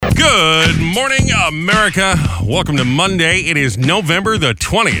Good morning, America. Welcome to Monday. It is November the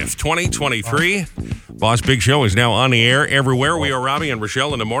 20th, 2023. Boss Big Show is now on the air everywhere. We are Robby and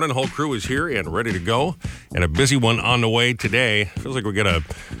Rochelle in the morning. The whole crew is here and ready to go. And a busy one on the way today. Feels like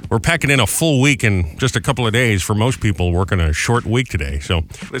we're packing in a full week in just a couple of days for most people, working a short week today. So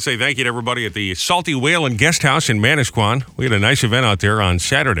let's say thank you to everybody at the Salty Whale and Guest House in Manasquan. We had a nice event out there on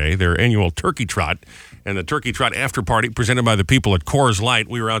Saturday, their annual Turkey Trot. And the Turkey Trot after party presented by the people at Coors Light.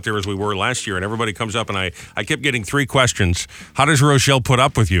 We were out there as we were last year, and everybody comes up, and I kept getting three questions. How does Rochelle put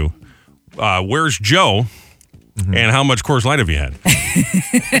up with you? Where's Joe? Mm-hmm. And how much Coors Light have you had?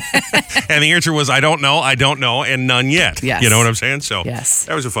 And the answer was, I don't know, and none yet. Yes. You know what I'm saying? So yes.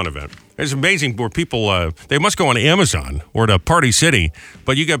 That was a fun event. It's amazing where people, they must go on Amazon or to Party City,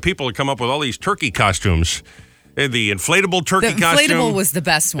 but you got people that come up with all these turkey costumes. The inflatable turkey costume. The inflatable was the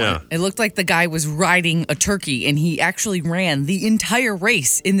best one. Yeah. It looked like the guy was riding a turkey, and he actually ran the entire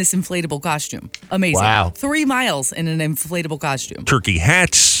race in this inflatable costume. Amazing. Wow. 3 miles in an inflatable costume. Turkey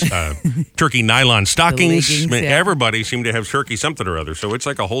hats, turkey nylon stockings. Leggings, yeah. Everybody seemed to have turkey something or other. So it's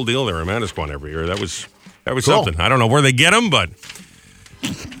like a whole deal there in Manasquan every year. That was cool. Something. I don't know where they get them, but...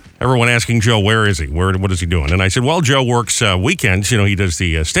 Everyone asking Joe, where is he? What is he doing? And I said, well, Joe works weekends. You know, he does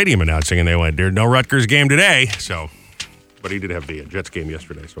the stadium announcing, and they went, there's no Rutgers game today. So, but he did have the Jets game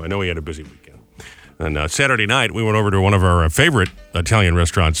yesterday, so I know he had a busy weekend. And Saturday night, we went over to one of our favorite Italian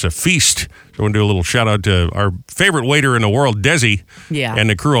restaurants, Feast. So we're going to do a little shout-out to our favorite waiter in the world, Desi,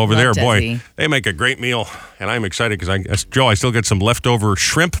 and the crew over there. Desi. Boy, they make a great meal, and I'm excited because, Joe, I still get some leftover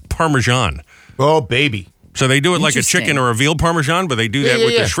shrimp parmesan. Oh, baby. So they do it like a chicken or a veal parmesan, but they do that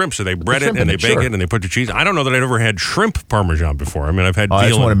with the shrimp. So they bread it and they bake it and they put the cheese. I don't know that I'd ever had shrimp parmesan before. I mean, I've had veal.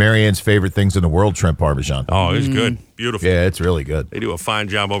 That's one of Marianne's favorite things in the world, shrimp parmesan. Oh, it's good. Beautiful. Yeah, it's really good. They do a fine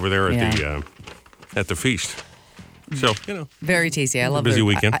job over there at the feast. So, you know. Very tasty. I love busy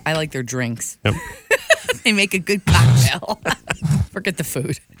weekend. I like their drinks. Yep. They make a good cocktail. Forget the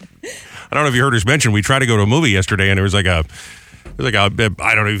food. I don't know if you heard us mention, we tried to go to a movie yesterday, and there was I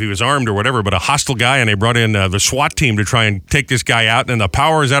don't know if he was armed or whatever, but a hostile guy, and they brought in the SWAT team to try and take this guy out, and the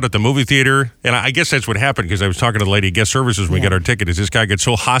power is out at the movie theater. And I guess that's what happened, because I was talking to the lady at guest services when we got our ticket, is this guy gets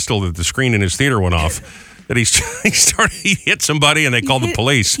so hostile that the screen in his theater went off that he hit somebody, and they called the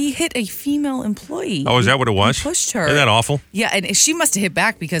police. He hit a female employee. Oh, is that what it was? He pushed her. Isn't that awful? Yeah, and she must have hit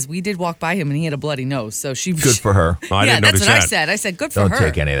back, because we did walk by him, and he had a bloody nose. So she good for her. Oh, I didn't that's notice what that. I said. I said, good for Don't her.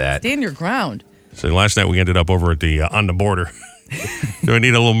 take any of that. Stand your ground. So last night we ended up over at the on the border. So we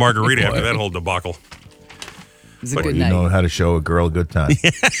need a little margarita after that whole debacle. It was a good night. You know how to show a girl a good time.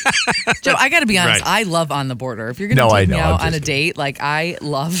 Joe, I got to be honest. Right. I love On the Border. If you're going to take me out on a date, I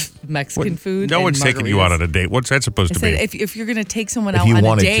love Mexican food. No one's taking you out on a date. What's that supposed to be? If you're going to take someone out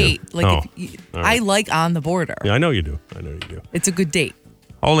on a date, I like On the Border. Yeah, I know you do. It's a good date.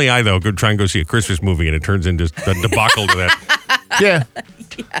 Only I, though, could try and go see a Christmas movie, and it turns into a debacle to that. Yeah.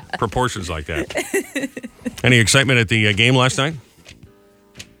 Proportions like that. Any excitement at the game last night?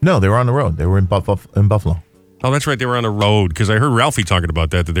 No, they were on the road. They were in Buffalo. Oh, that's right. They were on the road, because I heard Ralphie talking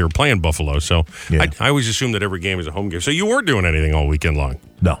about that they were playing Buffalo. So yeah. I always assume that every game is a home game. So you weren't doing anything all weekend long?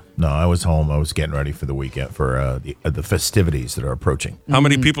 No, I was home. I was getting ready for the weekend for the festivities that are approaching. How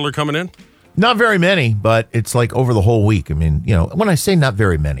many people are coming in? Not very many, but it's like over the whole week. I mean, when I say not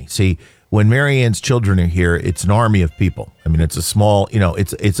very many, see, when Marianne's children are here, it's an army of people. I mean, it's a small,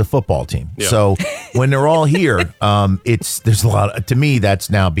 it's a football team. Yeah. So when they're all here, there's a lot. To me, that's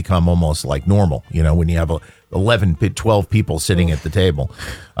now become almost like normal. When you have 11, 12 people sitting at the table.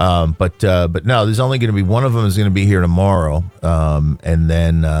 But no, there's only going to be one of them is going to be here tomorrow, and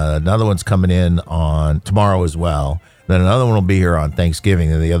then another one's coming in on tomorrow as well. Then another one will be here on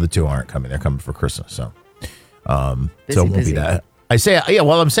Thanksgiving, and the other two aren't coming. They're coming for Christmas. So, so it won't be that. I'm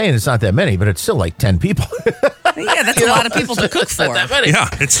saying it's not that many, but it's still like 10 people. Yeah, that's a lot of people to cook for. Not that many. Yeah,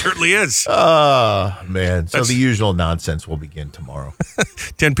 it certainly is. Oh, man. So the usual nonsense will begin tomorrow.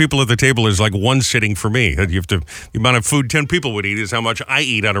 10 people at the table is like one sitting for me. The amount of food 10 people would eat is how much I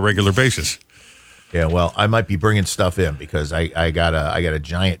eat on a regular basis. Yeah, well, I might be bringing stuff in, because I got a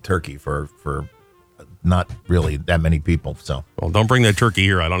giant turkey for not really that many people. So, well, don't bring that turkey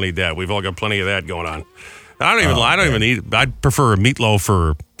here. I don't need that. We've all got plenty of that going on. I don't even eat. I'd prefer a meatloaf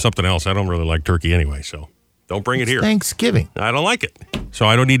or something else. I don't really like turkey anyway, so don't bring it here. Thanksgiving. I don't like it, so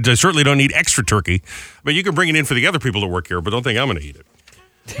I certainly don't need extra turkey. I mean, you can bring it in for the other people that work here, but don't think I'm going to eat it.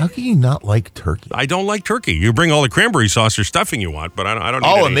 How can you not like turkey? I don't like turkey. You bring all the cranberry sauce or stuffing you want, but I don't. Need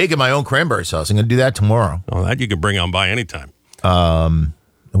I'm making my own cranberry sauce. I'm going to do that tomorrow. Oh, that you can bring on by anytime. And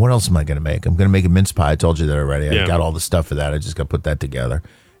what else am I going to make? I'm going to make a mince pie. I told you that already. I got all the stuff for that. I just got to put that together.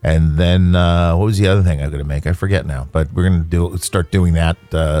 And then what was the other thing I'm going to make? I forget now. But we're going to start doing that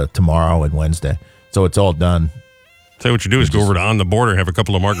tomorrow and Wednesday. So it's all done. So what you do is go over to On the Border, have a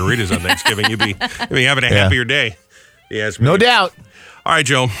couple of margaritas on Thanksgiving. You'll be having a happier day. Yes, no doubt. All right,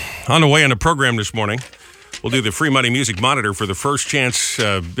 Joe. On the way on the program this morning, we'll do the Free Money Music Monitor for the first chance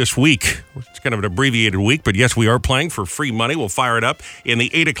this week. It's kind of an abbreviated week, but yes, we are playing for free money. We'll fire it up in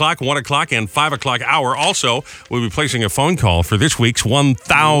the 8 o'clock, 1 o'clock, and 5 o'clock hour. Also, we'll be placing a phone call for this week's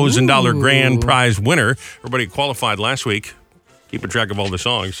 $1,000 grand prize winner. Everybody qualified last week. Keeping track of all the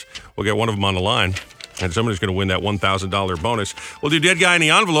songs. We'll get one of them on the line. And somebody's going to win that $1,000 bonus. We'll do Dead Guy in the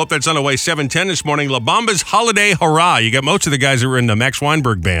Envelope. That's on the way 7:10 this morning. La Bamba's Holiday Hurrah. You got most of the guys that were in the Max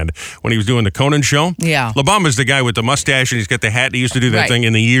Weinberg band when he was doing the Conan show. Yeah. La Bamba's the guy with the mustache, and he's got the hat. He used to do that thing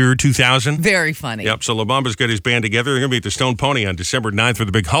in the year 2000. Very funny. Yep. So La Bamba's got his band together. They're going to be at the Stone Pony on December 9th for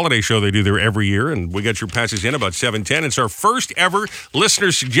the big holiday show they do there every year. And we got your passes in about 7:10. It's our first ever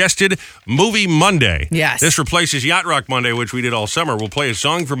listener-suggested Movie Monday. Yes. This replaces Yacht Rock Monday, which we did all summer. We'll play a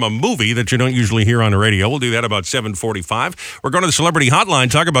song from a movie that you don't usually hear on the radio. We'll do that about 7:45. We're going to the Celebrity Hotline,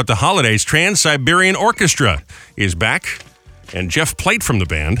 talk about the holidays. Trans-Siberian Orchestra is back, and Jeff Plate from the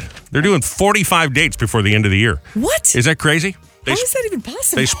band. They're doing 45 dates before the end of the year. What? Is that crazy? How is that even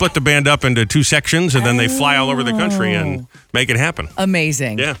possible? They split the band up into 2 sections, and then they fly all over the country and make it happen.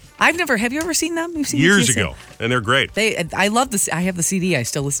 Amazing. Yeah. Have you ever seen them? You've seen Years ago, and they're great. I love this. I have the CD. I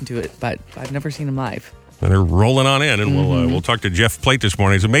still listen to it, but I've never seen them live. And they're rolling on in, and we'll talk to Jeff Plate this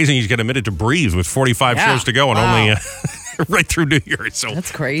morning. It's amazing he's got a minute to breathe with 45 shows to go and only right through New Year's. So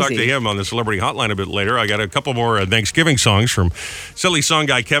that's crazy. Talk to him on the Celebrity Hotline a bit later. I got a couple more Thanksgiving songs from Silly Song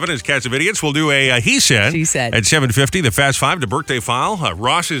Guy Kevin and his Cats of Idiots. We'll do a He Said, She Said at 7:50. The Fast Five, the birthday file.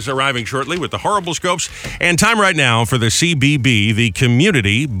 Ross is arriving shortly with the Horrible Scopes. And time right now for the CBB, the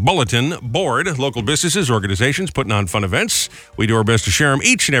Community Bulletin Board. Local businesses, organizations putting on fun events. We do our best to share them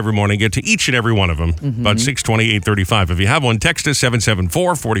each and every morning, get to each and every one of them. About 6:20, 8:35. If you have one, text us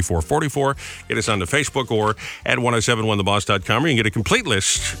 774-4444. Get us on the Facebook or at 1071theboss.com. You can get a complete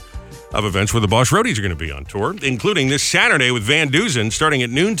list of events where the Boss Roadies are going to be on tour, including this Saturday with Van Dusen. Starting at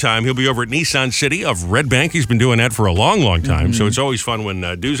noontime, he'll be over at Nissan City of Red Bank. He's been doing that for a long, long time, so it's always fun when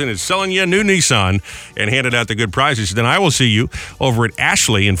Dusen is selling you a new Nissan and handing out the good prizes. Then I will see you over at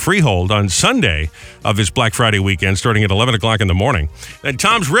Ashley in Freehold on Sunday of this Black Friday weekend, starting at 11 o'clock in the morning. And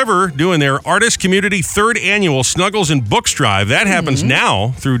Tom's River doing their Artist Community 3rd Annual Snuggles and Books Drive. That happens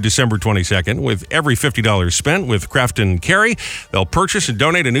now through December 22nd with every $50 spent with Craft and Carry. They'll purchase and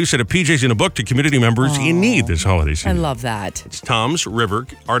donate a new set of PJs and a book to community members in need this holiday season. I love that. It's Tom's River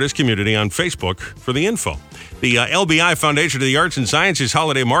Artist Community on Facebook for the info. The LBI Foundation of the Arts and Sciences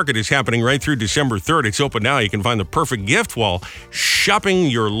Holiday Market is happening right through December 3rd. It's open now. You can find the perfect gift while shopping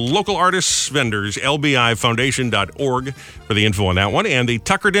your local artists, vendors, lbifoundation.org for the info on that one. And the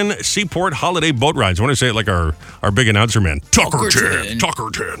Tuckerton Seaport Holiday Boat Rides. I want to say it like our big announcer man. Tuckerton.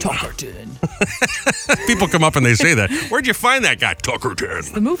 People come up and they say that. Where'd you find that guy? Tuckerton.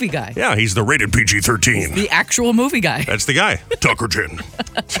 It's the movie guy. Yeah, he's the rated PG-13. The actual movie guy. That's the guy. Tuckerton.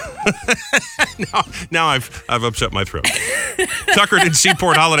 Now I've upset my throat. Tuckerton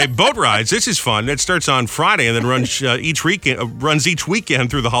Seaport Holiday Boat Rides. This is fun. It starts on Friday and then runs each weekend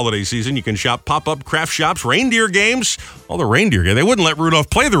through the holiday season. You can shop pop-up craft shops, reindeer games, all the reindeer games. They wouldn't let Rudolph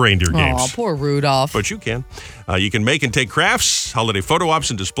play the reindeer games. Oh, poor Rudolph. But you can. You can make and take crafts, holiday photo ops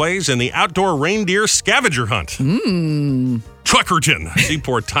and displays, and the outdoor reindeer scavenger hunt. Tuckerton,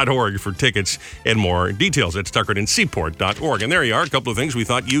 seaport.org for tickets and more details. It's tuckertonseaport.org. And there you are, a couple of things we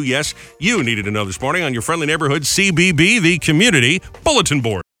thought you needed to know this morning on your friendly neighborhood CBB, the Community Bulletin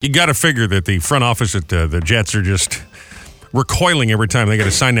Board. You got to figure that the front office at the Jets are just recoiling every time they got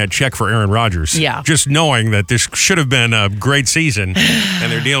to sign that check for Aaron Rodgers. Yeah. Just knowing that this should have been a great season,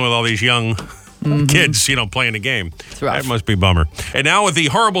 and they're dealing with all these young kids, playing the game. That must be a bummer. And now with the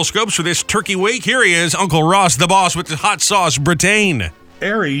Horrible Scopes for this Turkey Week, here he is, Uncle Ross, the boss with the hot sauce, Britain.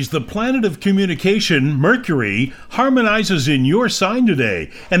 Aries, the planet of communication, Mercury, harmonizes in your sign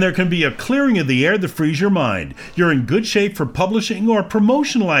today, and there can be a clearing of the air that frees your mind. You're in good shape for publishing or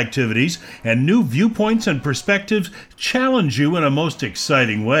promotional activities, and new viewpoints and perspectives challenge you in a most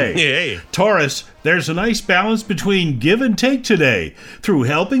exciting way. Hey. Taurus, there's a nice balance between give and take today. Through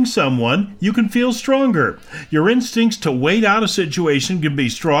helping someone, you can feel stronger. Your instincts to wait out a situation can be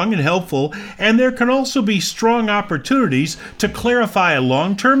strong and helpful, and there can also be strong opportunities to clarify a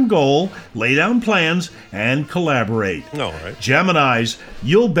long-term goal, lay down plans, and collaborate. All right. Geminis,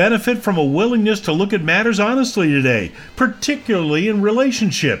 you'll benefit from a willingness to look at matters honestly today, particularly in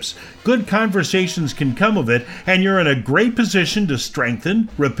relationships. Good conversations can come of it, and you're in a great position to strengthen,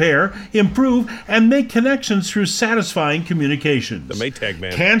 repair, improve, and make connections through satisfying communications. The Maytag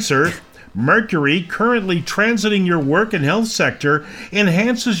man. Cancer, Mercury, currently transiting your work and health sector,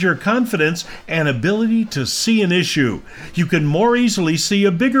 enhances your confidence and ability to see an issue. You can more easily see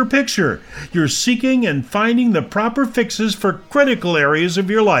a bigger picture. You're seeking and finding the proper fixes for critical areas of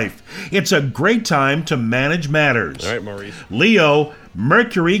your life. It's a great time to manage matters. All right, Maurice. Leo,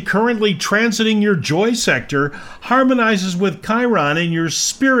 Mercury, currently transiting your joy sector, harmonizes with Chiron in your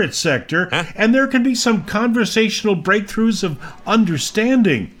spirit sector, and there can be some conversational breakthroughs of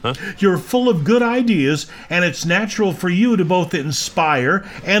understanding. You're full of good ideas, and it's natural for you to both inspire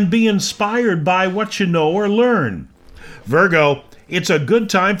and be inspired by what you know or learn. Virgo, it's a good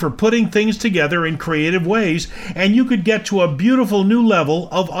time for putting things together in creative ways, and you could get to a beautiful new level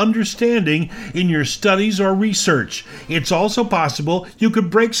of understanding in your studies or research. It's also possible you could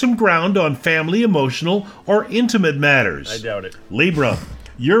break some ground on family, emotional, or intimate matters. I doubt it. Libra,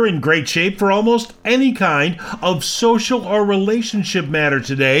 you're in great shape for almost any kind of social or relationship matter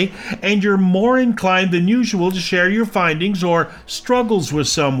today, and you're more inclined than usual to share your findings or struggles with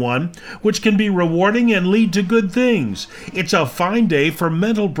someone, which can be rewarding and lead to good things. It's a fine day for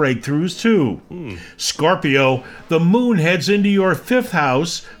mental breakthroughs, too. Scorpio, the moon heads into your 5th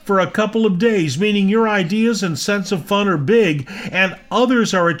house for a couple of days, meaning your ideas and sense of fun are big, and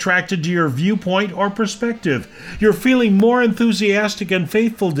others are attracted to your viewpoint or perspective. You're feeling more enthusiastic and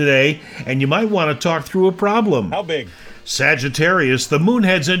faithful today, and you might want to talk through a problem. How big? Sagittarius, the moon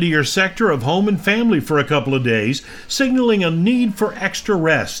heads into your sector of home and family for a couple of days, signaling a need for extra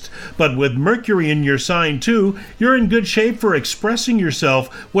rest. But with Mercury in your sign too, you're in good shape for expressing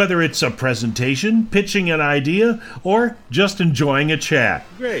yourself, whether it's a presentation, pitching an idea, or just enjoying a chat.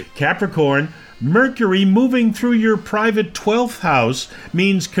 Great. Capricorn, Mercury moving through your private 12th house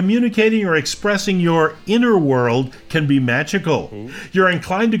means communicating or expressing your inner world can be magical. You're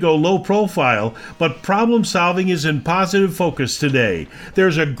inclined to go low profile, but problem solving is in positive focus today.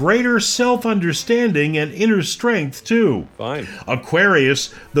 There's a greater self-understanding and inner strength too. Fine.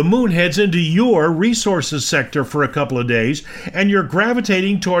 Aquarius, the moon heads into your resources sector for a couple of days, and you're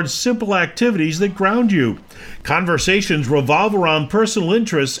gravitating towards simple activities that ground you. Conversations revolve around personal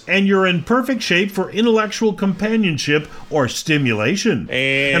interests, and you're in perfect shape for intellectual companionship or stimulation.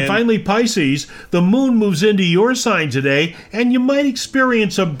 And finally, Pisces, the moon moves into your sign today, and you might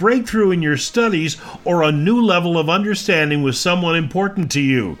experience a breakthrough in your studies or a new level of understanding with someone important to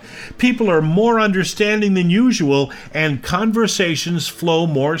you. People are more understanding than usual, and conversations flow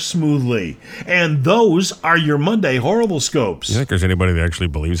more smoothly. And those are your Monday horoscopes. You think there's anybody that actually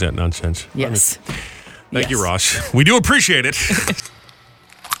believes that nonsense? Yes. Thank you, Ross. We do appreciate it.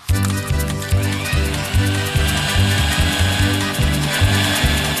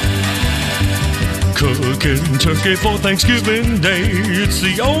 Cooking turkey for Thanksgiving Day, it's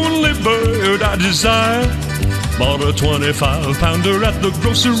the only bird I desire. Bought a 25-pounder at the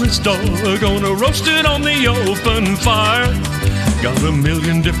grocery store, gonna roast it on the open fire. Got a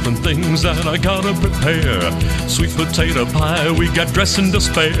million different things that I gotta prepare. Sweet potato pie, we got dressing to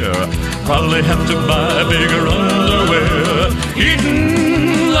spare. Probably have to buy bigger underwear.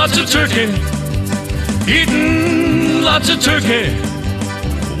 Eating lots of turkey, eating lots of turkey.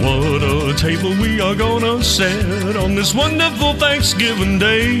 What a table we are gonna set on this wonderful Thanksgiving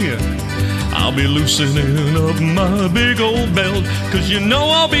Day. I'll be loosening up my big old belt, 'cause you know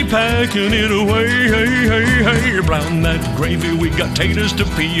I'll be packing it away. Hey, hey, hey, brown that gravy, we got taters to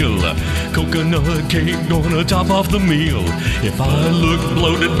peel. Coconut cake gonna top off the meal. If I look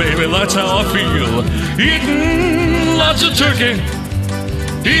bloated, baby, that's how I feel. Eating lots of turkey,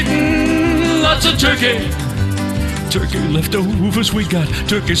 eating lots of turkey. Turkey leftovers, we got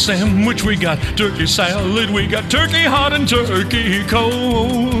turkey sandwich, we got turkey salad, we got turkey hot and turkey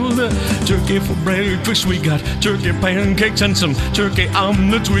cold. Turkey for breakfast, we got turkey pancakes and some turkey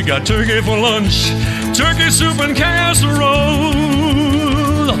omelets, we got turkey for lunch, turkey soup and casserole.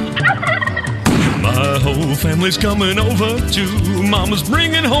 My whole family's coming over too. Mama's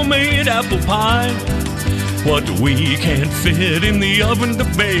bringing homemade apple pie. What we can't fit in the oven to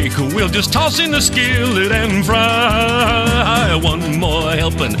bake, we'll just toss in the skillet and fry. One more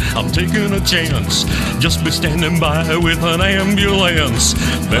helping, I'm taking a chance. Just be standing by with an ambulance.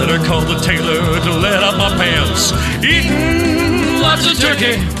 Better call the tailor to let out my pants. Eating lots of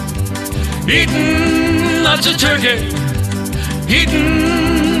turkey, eating lots of turkey,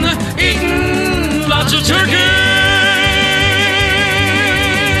 eating lots of turkey.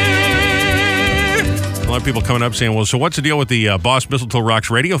 of people coming up saying, well, so what's the deal with the Boss Mistletoe Rocks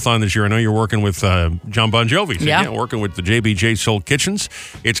Radiothon this year? I know you're working with John Bon Jovi. So Yeah. Working with the JBJ Soul Kitchens.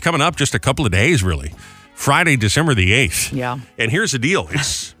 It's coming up just a couple of days, really. Friday, December the 8th. Yeah. And here's the deal.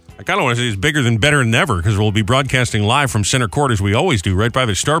 I kind of want to say it's bigger than better than ever because we'll be broadcasting live from Center Court as we always do, right by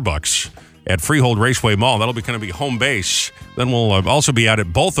the Starbucks at Freehold Raceway Mall. That'll be kind of be home base. Then we'll also be out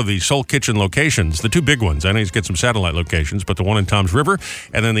at both of these Soul Kitchen locations, the two big ones. I know he's got some satellite locations, but the one in Toms River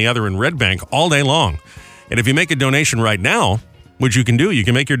and then the other in Red Bank all day long. And if you make a donation right now, which you can do, you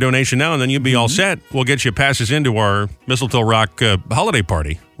can make your donation now and then you'll be all set. We'll get you passes into our Mistletoe Rock holiday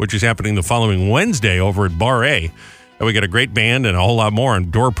party, which is happening the following Wednesday over at Bar A. And we got a great band and a whole lot more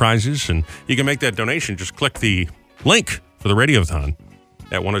and door prizes. And you can make that donation. Just click the link for the Radiothon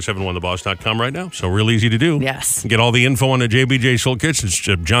at 1071theboss.com right now. So real easy to do. Yes. Get all the info on the JBJ Soul Kitchens.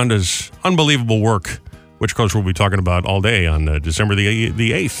 John does unbelievable work, which, coach, we'll be talking about all day on December the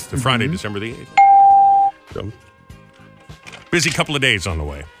 8th, the Friday, December the 8th. So, busy couple of days on the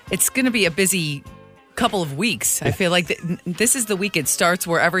way. It's going to be a busy couple of weeks. I feel like this is the week it starts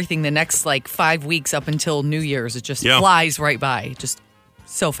where everything the next 5 weeks up until New Year's, it just flies right by. Just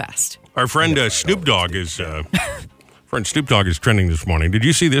so fast. Our friend Snoop Dogg is... Snoop Dogg is trending this morning. Did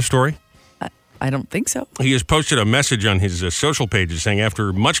you see this story? I don't think so. He has posted a message on his social pages saying,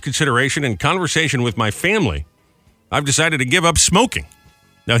 after much consideration and conversation with my family, I've decided to give up smoking.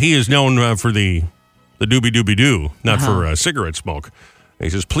 Now, he is known for the doobie-doobie-doo, not for cigarette smoke. And he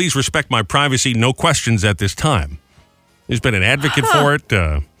says, please respect my privacy, no questions at this time. He's been an advocate for it.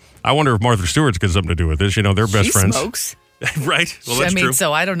 I wonder if Martha Stewart's got something to do with this. You know, they're best friends. She smokes. Right? Well, that's true.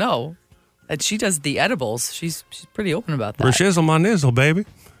 So I don't know. And she does the edibles. She's pretty open about that. For shizzle my nizzle, baby.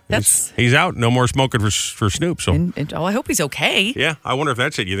 That's He's out. No more smoking for Snoop. So I hope he's okay. yeah, I wonder if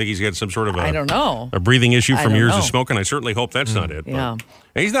that's it. You think he's got some sort of I don't know. a breathing issue from don't years know. of smoking? I certainly hope that's not it. Yeah.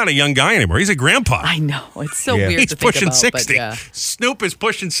 But he's not a young guy anymore. He's a grandpa. I know. It's so weird He's to think pushing about. 60. But yeah. Snoop is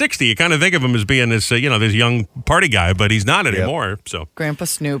pushing 60. You kind of think of him as being this, this young party guy, but he's not anymore. So Grandpa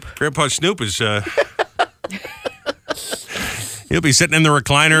Snoop. Grandpa Snoop is... He'll be sitting in the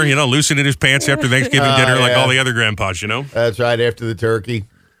recliner, loosening his pants after Thanksgiving dinner like all the other grandpas, That's right, after the turkey.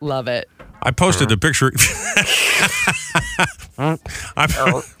 Love it. I posted the picture.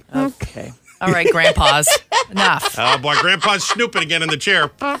 Okay. All right, grandpas. Enough. Oh, boy, Grandpa's snooping again in the chair.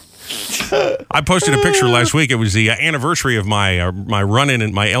 I posted a picture last week. It was the anniversary of my run-in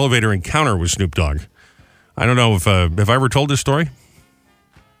and my elevator encounter with Snoop Dogg. I don't know if have I ever told this story?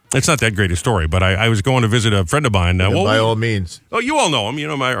 It's not that great a story, but I was going to visit a friend of mine. By all means. Oh, you all know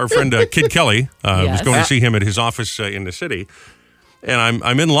him. Our friend Kid Kelly was going to see him at his office in the city. And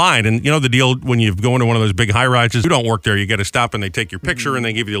I'm in line, and the deal when you go into one of those big high rises, you don't work there. You got to stop, and they take your picture, and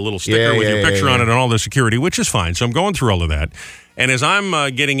they give you a little sticker with your picture on it and all the security, which is fine. So I'm going through all of that. And as I'm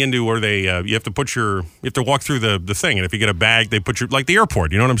getting into where they, you have to walk through the thing, and if you get a bag, they put like the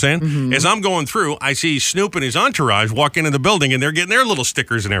airport. You know what I'm saying? Mm-hmm. As I'm going through, I see Snoop and his entourage walk into the building, and they're getting their little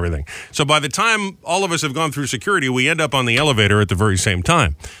stickers and everything. So by the time all of us have gone through security, we end up on the elevator at the very same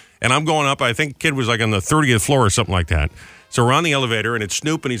time. And I'm going up. I think Kid was like on the 30th floor or something like that. So we're on the elevator, and it's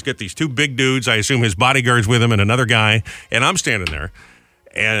Snoop, and he's got these two big dudes. I assume his bodyguard's with him and another guy. And I'm standing there.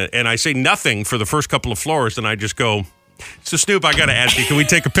 And I say nothing for the first couple of floors, and I just go, so Snoop, I got to ask you, can we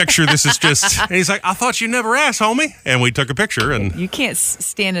take a picture? This is just... And he's like, I thought you never asked, homie. And we took a picture. And you can't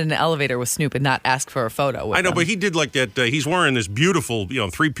stand in an elevator with Snoop and not ask for a photo with I know, him. but he did like that. He's wearing this beautiful,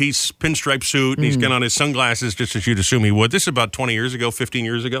 three-piece pinstripe suit, and he's got on his sunglasses just as you'd assume he would. This is about 20 years ago, 15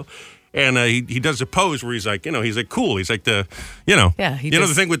 years ago. And he does a pose where he's like, he's like cool. He's like the, know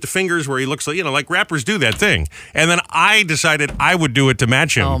the thing with the fingers where he looks like, like rappers do that thing. And then I decided I would do it to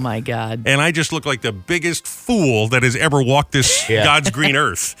match him. Oh, my God. And I just look like the biggest fool that has ever walked this God's green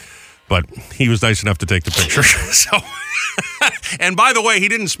earth. But he was nice enough to take the picture. So, and by the way, he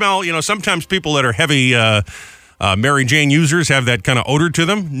didn't smell, sometimes people that are heavy Mary Jane users have that kind of odor to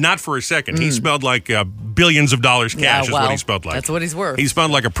them. Not for a second. He smelled like billions of dollars cash is what he smelled like. That's what he's worth. He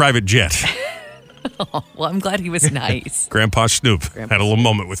smelled like a private jet. Well, I'm glad he was nice. Grandpa Snoop had a little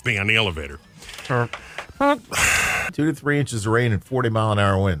moment with me on the elevator. 2 to 3 inches of rain and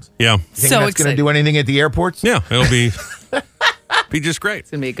 40-mile-an-hour winds. Yeah. You think So that's going to do anything at the airports? Yeah, it'll be just great. It's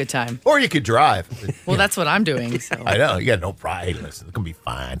going to be a good time. Or you could drive. Well, that's what I'm doing. So. I know. You got no pride. Listen, it's going to be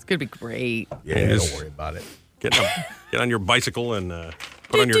fine. It's going to be great. Yeah, don't worry about it. Get on your bicycle and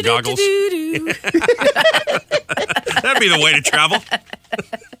put on your goggles. That'd be the way to travel.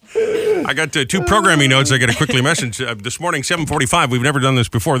 I got 2 programming notes I got to quickly mention. This morning, 7:45, we've never done this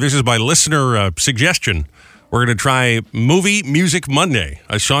before. This is by listener suggestion. We're going to try Movie Music Monday,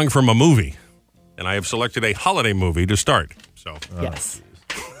 a song from a movie. And I have selected a holiday movie to start. So Yes.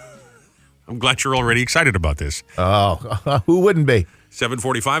 I'm glad you're already excited about this. Oh, who wouldn't be?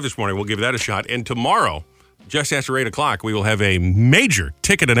 7:45 this morning. We'll give that a shot. And tomorrow, just after 8 o'clock, we will have a major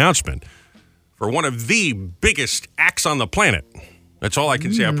ticket announcement for one of the biggest acts on the planet. That's all I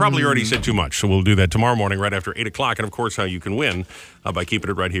can say. I probably already said too much, so we'll do that tomorrow morning right after 8 o'clock. And, of course, how you can win by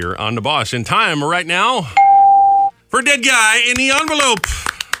keeping it right here on The Boss. In time right now for Dead Guy in the Envelope.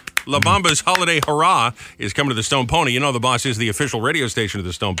 La Bamba's Holiday Hurrah is coming to the Stone Pony. You know The Boss is the official radio station of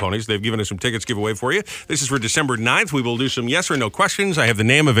the Stone Ponies. They've given us some tickets to give away for you. This is for December 9th. We will do some yes or no questions. I have the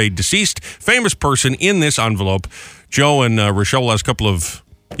name of a deceased famous person in this envelope. Joe and Rochelle will ask a couple of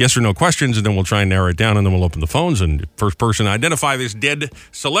yes or no questions, and then we'll try and narrow it down, and then we'll open the phones. And first person to identify this dead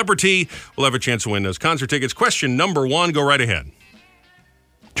celebrity will have a chance to win those concert tickets. Question number 1, go right ahead.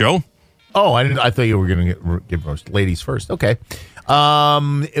 Joe? Oh, I thought you were going to give ladies first. Okay.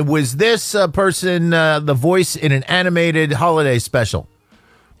 Was this person the voice in an animated holiday special?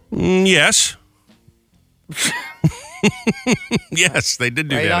 Yes. Yes, they did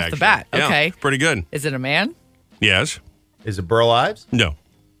do right that, off actually. the bat. Yeah, Okay. pretty good. Is it a man? Yes. Is it Burl Ives? No.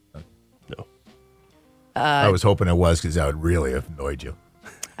 No. I was hoping it was because that would really have annoyed you.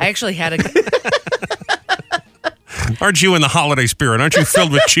 I actually had a... Aren't you in the holiday spirit? Aren't you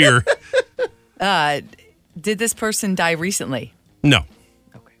filled with cheer? Did this person die recently? No.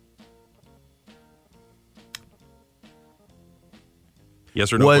 Okay.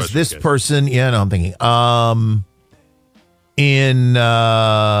 Yes or no Was question, this guys? person? Yeah, no, I'm thinking. In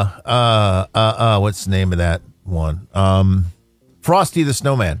what's the name of that one? Frosty the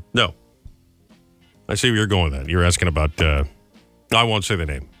Snowman. No. I see where you're going with that. You're asking about, I won't say the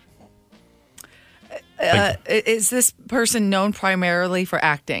name. Is this person known primarily for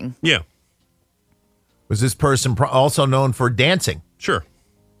acting? Yeah, Was this person also known for dancing? sure.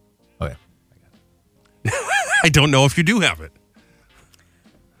 Okay. I don't know if you do have it.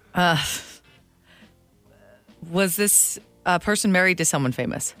 Was this person married to someone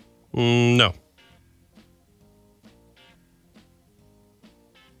famous? No.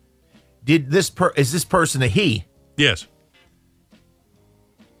 Is this person a he? Yes.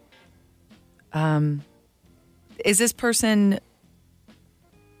 Is this person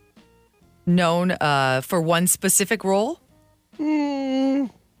known for one specific role?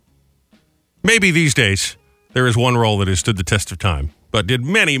 Maybe these days there is one role that has stood the test of time, but did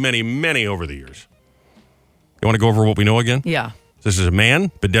many, many, many over the years. You want to go over what we know again? Yeah. This is a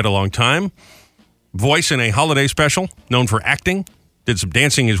man, been dead a long time. Voice in a holiday special, known for acting. Did some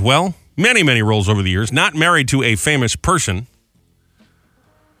dancing as well. Many, many roles over the years. Not married to a famous person.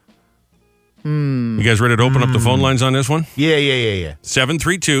 You guys ready to open up the phone lines on this one? Yeah.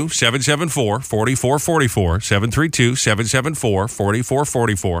 732-774-4444.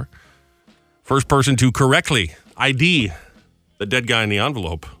 732-774-4444. First person to correctly ID the dead guy in the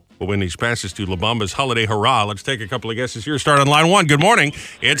envelope will win these passes to La Bamba's Holiday Hurrah. Let's take a couple of guesses here. Start on line 1. Good morning.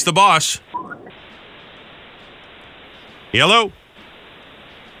 It's the boss. Hello.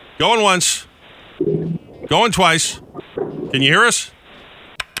 Going once. Going twice. Can you hear us?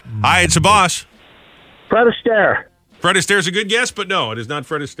 Hi, it's the boss. Fred Astaire. Fred Astaire's a good guess, but no, it is not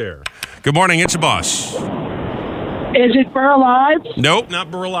Fred Astaire. Good morning, it's the boss. Is it Burl Ives? Nope, not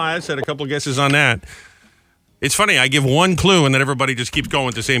Burl Ives. Had a couple guesses on that. It's funny, I give one clue and then everybody just keeps going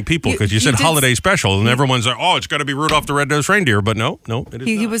with the same people because you said holiday special and everyone's like, oh, it's got to be Rudolph the Red-Nosed Reindeer. But no, it is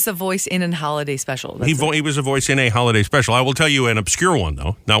He not. was a voice in a holiday special. He was a voice in a holiday special. I will tell you an obscure one,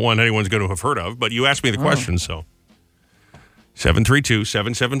 though. Not one anyone's going to have heard of, but you asked me the question, so.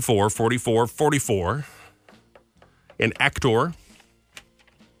 732-774-4444. An actor.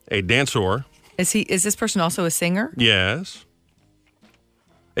 A dancer. Is this person also a singer? Yes.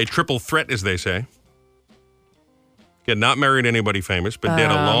 A triple threat, as they say. Again, not married to anybody famous, but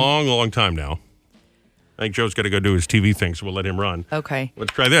dead a long, long time now. I think Joe's got to go do his TV thing, so we'll let him run. Okay.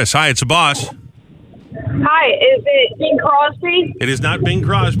 Let's try this. Hi, it's the boss. Hi, is it Bing Crosby? It is not Bing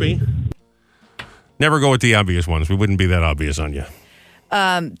Crosby. Never go with the obvious ones. We wouldn't be that obvious on you.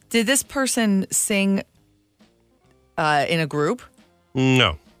 Did this person sing in a group?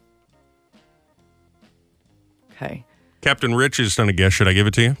 No. Okay. Captain Rich has done a guess. Should I give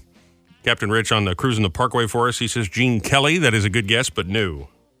it to you? Captain Rich on the Cruising the Parkway for us. He says Gene Kelly. That is a good guess, but no.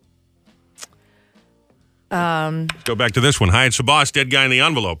 Let's go back to this one. Hi, it's the boss. Dead guy in the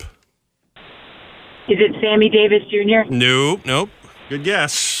envelope. Is it Sammy Davis Jr.? Nope. Good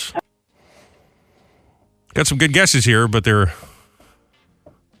guess. Got some good guesses here, but they're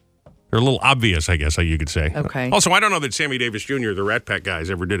a little obvious, I guess, you could say. Okay. Also, I don't know that Sammy Davis Jr., the Rat Pack guys,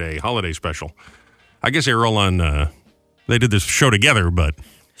 ever did a holiday special. I guess they were all on, they did this show together, but.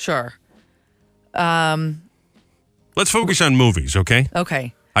 Sure. Let's focus on movies, okay?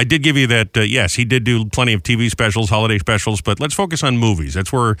 Okay. I did give you that, yes, he did do plenty of TV specials, holiday specials, but let's focus on movies.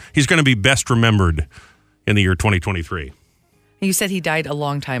 That's where he's going to be best remembered in the year 2023. You said he died a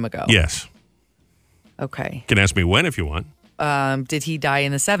long time ago. Yes. Okay. You can ask me when if you want. Did he die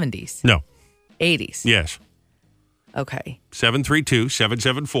in the 70s? No. 80s? Yes. Okay.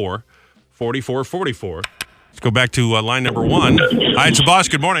 732-774-4444. Let's go back to line number 1. Hi, it's the boss.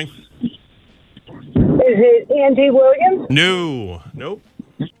 Good morning. Is it Andy Williams? No. Nope.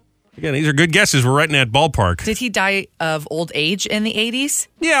 Again, these are good guesses. We're right in that ballpark. Did he die of old age in the 80s?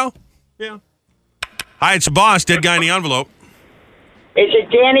 Yeah. Hi, it's the boss. Dead guy in the envelope. Is it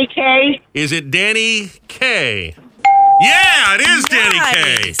Danny Kaye? Is it Danny Kaye? Yeah, it is Danny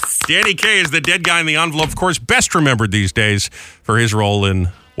Kaye. Nice. Danny Kaye is the dead guy in the envelope. Of course, best remembered these days for his role in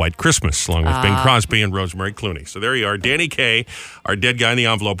White Christmas, along with Bing Crosby and Rosemary Clooney. So there you are, Danny Kaye, our dead guy in the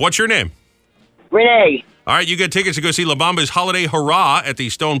envelope. What's your name? Renee. All right, you get tickets to go see La Bamba's Holiday Hurrah at the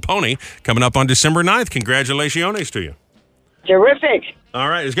Stone Pony coming up on December 9th. Congratulations to you. Terrific. All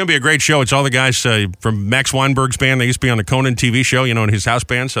right, it's going to be a great show. It's all the guys from Max Weinberg's band. They used to be on the Conan TV show, in his house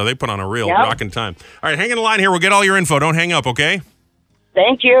band, so they put on a real rocking time. All right, hang in the line here. We'll get all your info. Don't hang up, okay?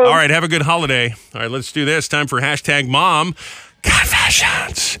 Thank you. All right, have a good holiday. All right, let's do this. Time for hashtag Mom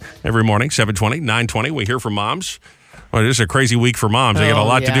Confessions. Every morning, 7:20, 9:20, we hear from moms. Well, this is a crazy week for moms. They got a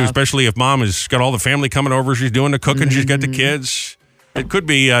lot to do, especially if mom has got all the family coming over. She's doing the cooking. She's got the kids. It could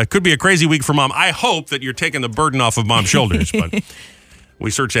be a crazy week for mom. I hope that you're taking the burden off of mom's shoulders, but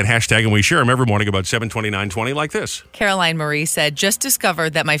we search that hashtag and we share them every morning about 7:20, 9:20 like this. Caroline Marie said, just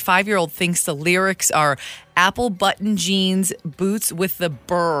discovered that my 5-year-old thinks the lyrics are apple button jeans, boots with the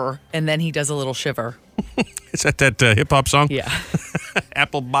burr, and then he does a little shiver. Is that hip-hop song? Yeah.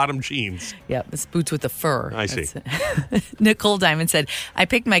 Apple bottom jeans. Yeah, it's boots with the fur. I see. Nicole Diamond said, I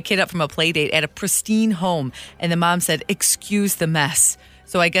picked my kid up from a play date at a pristine home, and the mom said, excuse the mess.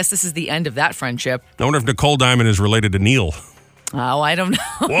 So I guess this is the end of that friendship. I wonder if Nicole Diamond is related to Neil. Oh, I don't know.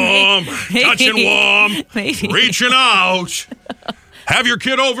 Warm, touching warm, reaching out. Have your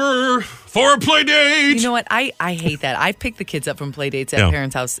kid over for a play date. You know what? I hate that. I pick the kids up from play dates at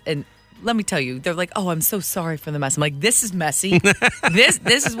parents' house, and let me tell you, they're like, oh, I'm so sorry for the mess. I'm like, this is messy.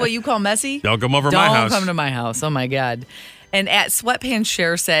 This is what you call messy? Don't come over my house. Don't come to my house. Oh, my God. And at Sweatpants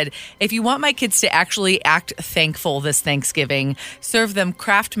Share said, if you want my kids to actually act thankful this Thanksgiving, serve them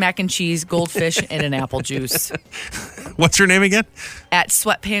Kraft mac and cheese, goldfish, and an apple juice. What's her name again? At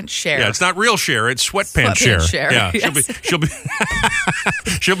Sweatpants Share. Yeah, it's not real Share. It's Sweatpants Share. Yeah, yes.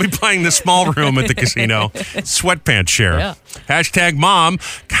 she'll be playing the small room at the casino. Sweatpants Share. Yeah. Hashtag Mom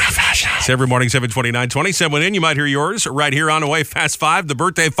Confessions. Every morning, 7:29, 20. Send one in. You might hear yours right here on the way. Fast 5, the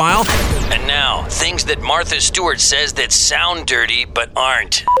birthday file. And now, things that Martha Stewart says that sound dirty but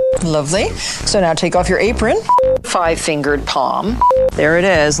aren't. Lovely. So now take off your apron. 5-fingered palm. There it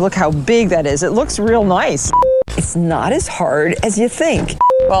is. Look how big that is. It looks real nice. It's not as hard as you think.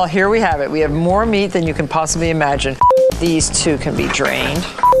 Well, here we have it. We have more meat than you can possibly imagine. These two can be drained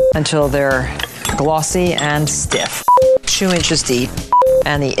until they're glossy and stiff. 2 inches deep.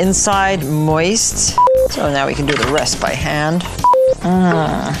 And the inside moist. So now we can do the rest by hand.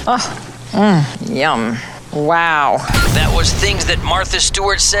 Yum. Wow. That was things that Martha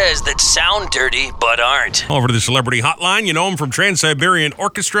Stewart says that sound dirty but aren't. Over to the celebrity hotline. You know him from Trans-Siberian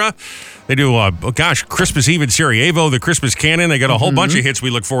Orchestra. They do, Christmas Eve in Sarajevo, the Christmas Canon. They got a whole bunch of hits we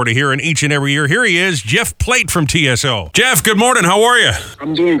look forward to hearing each and every year. Here he is, Jeff Plate from TSO. Jeff, good morning. How are you?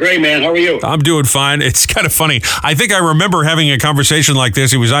 I'm doing great, man. How are you? I'm doing fine. It's kind of funny. I think I remember having a conversation like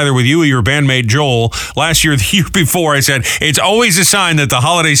this. It was either with you or your bandmate Joel last year, the year before. I said, it's always a sign that the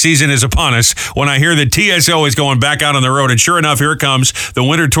holiday season is upon us when I hear that TSO is going back out on the road. And sure enough, here it comes. The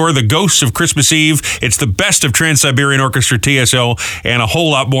winter tour, the Ghosts of Christmas Eve. It's the best of Trans-Siberian Orchestra, TSO, and a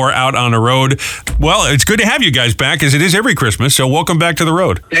whole lot more out on the road. Well, it's good to have you guys back, as it is every Christmas, so welcome back to the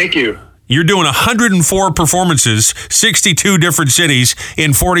road. Thank you. You're doing 104 performances, 62 different cities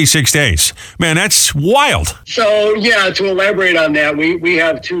in 46 days. Man, that's wild. So, yeah, to elaborate on that, we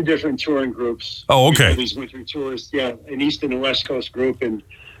have 2 different touring groups. Oh, okay. We have these winter tours, an East and a West Coast group, and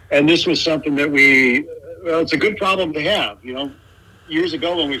this was something that it's a good problem to have, Years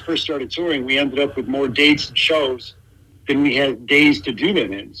ago when we first started touring, we ended up with more dates and shows than we had days to do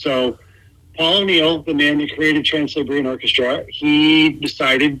them in. So Paul O'Neill, the man that created Trans-Siberian Orchestra, he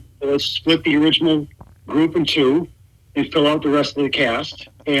decided, let's split the original group in 2 and fill out the rest of the cast.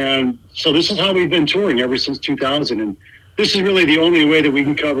 And so this is how we've been touring ever since 2000. And this is really the only way that we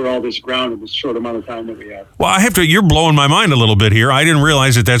can cover all this ground in this short amount of time that we have. Well, you're blowing my mind a little bit here. I didn't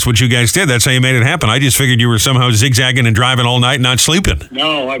realize that that's what you guys did. That's how you made it happen. I just figured you were somehow zigzagging and driving all night, not sleeping.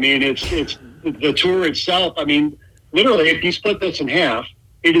 No, I mean, it's the tour itself. I mean, literally, if you split this in half,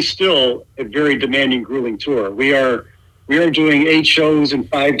 it is still a very demanding, grueling tour. We are doing 8 shows in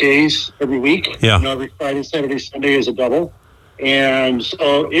 5 days every week. Yeah. Every Friday, Saturday, Sunday is a double. And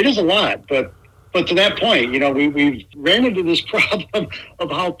so it is a lot. But to that point, we ran into this problem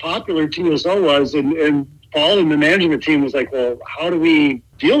of how popular TSO was. And Paul and the management team was like, well, how do we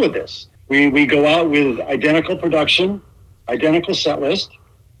deal with this? We go out with identical production, identical set list,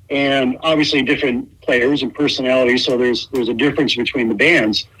 and obviously different players and personalities. So there's a difference between the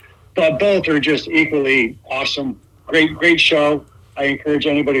bands. But both are just equally awesome. Great show. I encourage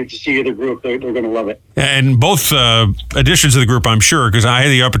anybody to see the group. They're going to love it. And both additions of the group, I'm sure, because I had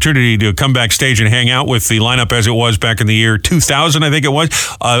the opportunity to come backstage and hang out with the lineup as it was back in the year 2000, I think it was.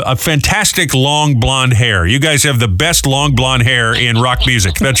 A fantastic long blonde hair. You guys have the best long blonde hair in rock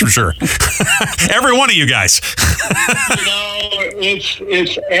music, that's for sure. Every one of you guys.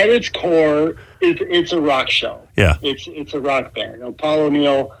 It's at its core, it's a rock show. Yeah. It's a rock band. Paul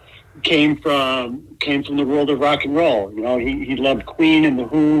O'Neill came from the world of rock and roll. He loved Queen and The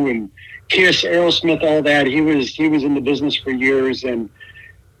Who and Kiss, Aerosmith, all that. He was in the business for years, and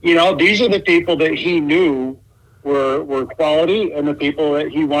these are the people that he knew were quality and the people that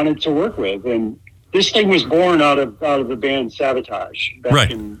he wanted to work with. And this thing was born out of the band Sabotage back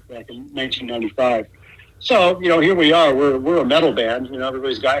in 1995. So here we are. We're a metal band.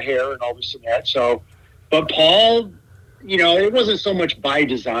 Everybody's got hair and all this and that. So, but Paul, it wasn't so much by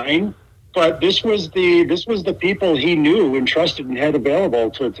design, but this was the people he knew and trusted and had available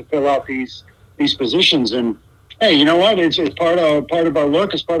to fill out these positions. And hey, you know what? It's part of our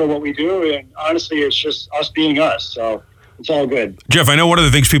look. It's part of what we do. And honestly, it's just us being us. So it's all good. Jeff, I know one of the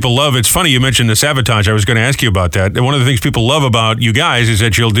things people love, it's funny you mentioned the Sabotage. I was going to ask you about that. And one of the things people love about you guys is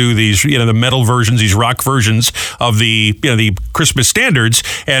that you'll do these, the metal versions, these rock versions of the Christmas standards.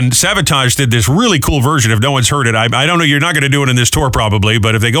 And Sabotage did this really cool version. If no one's heard it, I don't know, you're not going to do it in this tour probably,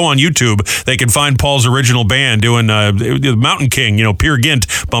 but if they go on YouTube, they can find Paul's original band doing Mountain King, Peer Gynt,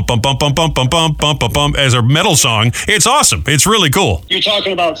 bump, bump, bump, bump, bump, bump, bump, bump, bump, bump, as a metal song. It's awesome. It's really cool. You're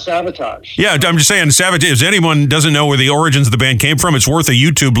talking about Sabotage. Yeah, I'm just saying, Sabotage, if anyone doesn't know where the origins of the band came from, it's worth a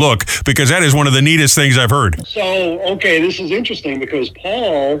YouTube look, because that is one of the neatest things I've heard. So, okay, this is interesting because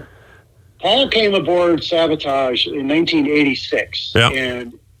Paul came aboard Sabotage in 1986. Yeah.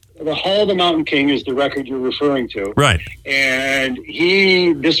 And The Hall of the Mountain King is the record you're referring to. Right. And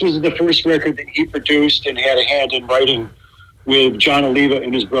this was the first record that he produced and had a hand in writing with John Oliva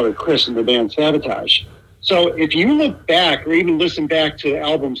and his brother Chris in the band Sabotage. So if you look back or even listen back to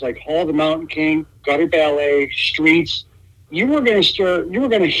albums like Hall of the Mountain King, Gutter Ballet, Streets, you were going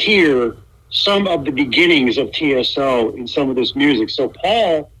to hear some of the beginnings of TSO in some of this music. So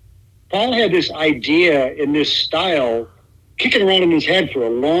Paul had this idea in this style kicking around in his head for a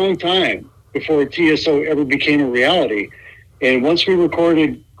long time before TSO ever became a reality. And once we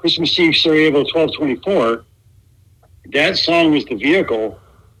recorded Christmas Eve Sarajevo 1224, that song was the vehicle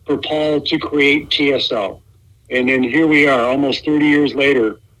for Paul to create TSO. And then here we are, almost 30 years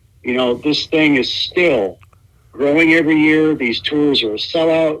later. This thing is still growing every year. These tours are a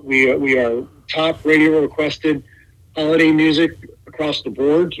sellout. We are top radio requested holiday music across the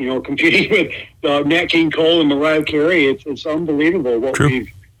board, competing with Nat King Cole and Mariah Carey. It's unbelievable what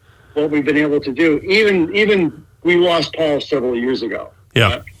we've been able to do. Even we lost Paul several years ago.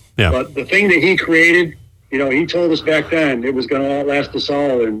 Yeah. But the thing that he created, he told us back then it was going to outlast us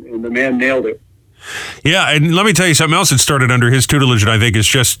all, and the man nailed it. Yeah, and let me tell you something else that started under his tutelage that I think is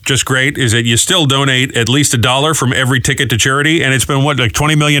just great, is that you still donate at least $1 from every ticket to charity, and it's been, like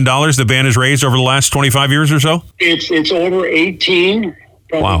 $20 million the band has raised over the last 25 years or so? It's over 18.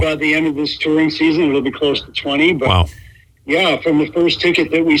 Probably Wow. by the end of this touring season, it'll be close to 20. But wow. Yeah, from the first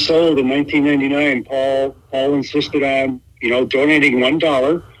ticket that we sold in 1999, Paul insisted on, donating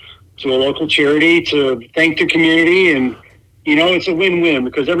 $1 to a local charity to thank the community. And it's a win-win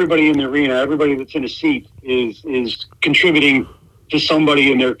because everybody in the arena, everybody that's in a seat is contributing to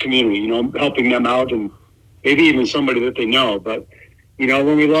somebody in their community, helping them out, and maybe even somebody that they know. But,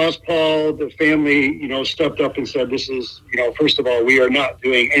 when we lost Paul, the family, stepped up and said, this is, first of all, we are not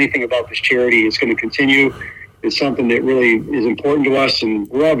doing anything about this charity. It's going to continue. It's something that really is important to us, and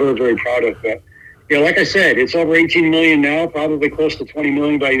we're all very, very proud of it. Like I said, it's over 18 million now, probably close to 20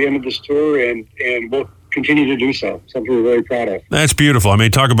 million by the end of this tour, and we'll continue to do so. Something we're very proud of. That's beautiful. I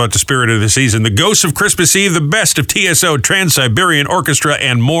mean, talk about the spirit of the season. The Ghosts of Christmas Eve, the best of TSO, Trans-Siberian Orchestra,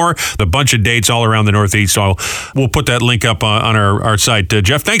 and more. The bunch of dates all around the Northeast. So we'll put that link up on our site.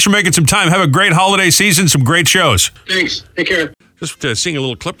 Jeff, thanks for making some time. Have a great holiday season, some great shows. Thanks. Take care. Just seeing a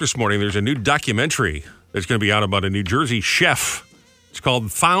little clip this morning. There's a new documentary that's going to be out about a New Jersey chef. It's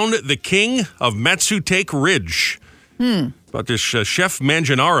called Found the King of Matsutake Ridge. about this Chef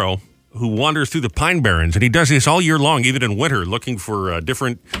Manginaro who wanders through the Pine Barrens, and he does this all year long, even in winter, looking for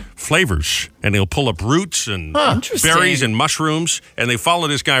different flavors. And he'll pull up roots and berries and mushrooms, and they follow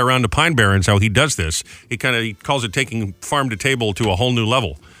this guy around the Pine Barrens, how he does this. He calls it taking farm to table to a whole new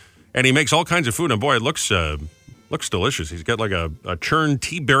level. And he makes all kinds of food, and boy, it looks delicious. He's got like a churned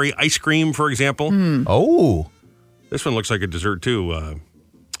tea berry ice cream, for example. Oh. This one looks like a dessert, too.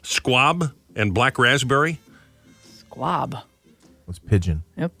 Squab and black raspberry. Squab. What's pigeon?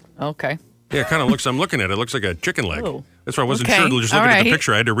 Yep. Okay. Yeah, it kind of looks, I'm looking at it, it looks like a chicken leg. Oh. That's why I wasn't Okay. sure. Just looking at the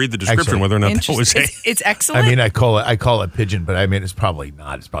picture, I had to read the description Excellent. whether or not that was It's excellent. I mean, I call it pigeon, but I mean, it's probably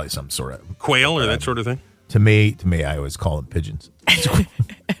not. It's probably some sort of quail or that sort of thing. To me, I always call them pigeons.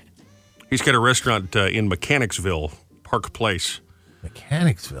 He's got a restaurant in Mechanicsville, Park Place.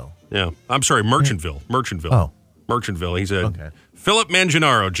 Mechanicsville? Yeah. I'm sorry, Merchantville. Oh. Merchantville. He's a Philip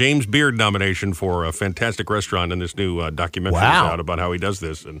Manginaro, James Beard nomination for a fantastic restaurant in this new documentary out about how he does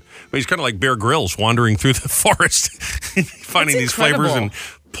this. And he's kind of like Bear Grylls wandering through the forest, finding these flavors and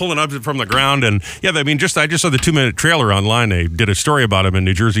pulling up from the ground. And yeah, I mean, I just saw the 2-minute trailer online. They did a story about him in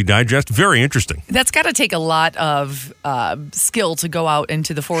New Jersey Digest. Very interesting. That's got to take a lot of skill to go out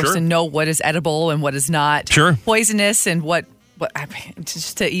into the forest and know what is edible and what is not poisonous and what I mean,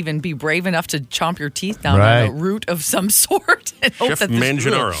 just to even be brave enough to chomp your teeth down on a root of some sort. And hope Chef that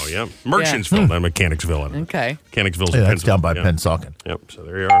Manginaro, Merchantsville, not Mechanicsville. Okay. Mechanicsville's that's down by Pennsauken. Yep, so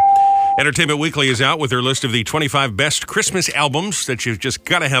there you are. Entertainment Weekly is out with their list of the 25 best Christmas albums that you've just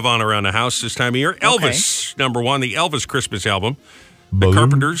got to have on around the house this time of year. Elvis, number one, the Elvis Christmas album. The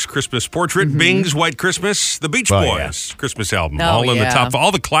Carpenters, Christmas Portrait, Bing's White Christmas, the Beach Boys, Christmas album, all in the top,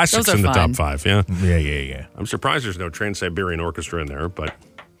 all the classics in the top 5. Yeah. I'm surprised there's no Trans-Siberian Orchestra in there, but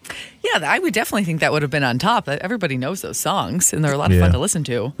yeah, I would definitely think that would have been on top. Everybody knows those songs, and they're a lot of fun to listen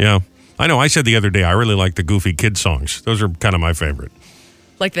to. Yeah, I know. I said the other day I really like the Goofy Kid songs. Those are kind of my favorite.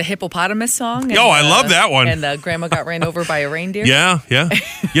 Like the hippopotamus song. I love that one. And the grandma got ran over by a reindeer. Yeah.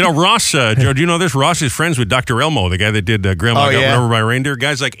 You know, Ross, Joe, do you know this? Ross is friends with Dr. Elmo, the guy that did Grandma Got Run Over by a Reindeer.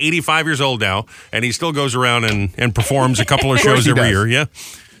 Guy's like 85 years old now, and he still goes around and performs a couple of shows every year. Yeah.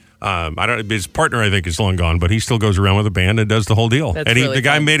 I don't. His partner, I think, is long gone, but he still goes around with a band and does the whole deal. That's and really the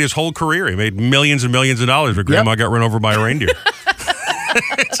guy made his whole career. He made millions and millions of dollars, but Grandma got run over by a reindeer.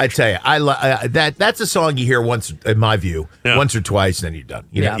 I tell you, that's a song you hear once, in my view, once or twice, and then you're done.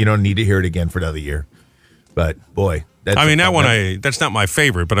 You don't need to hear it again for another year. But boy, that's that's not my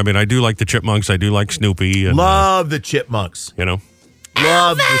favorite. But I mean, I do like the Chipmunks. I do like Snoopy. And, love the Chipmunks. You know,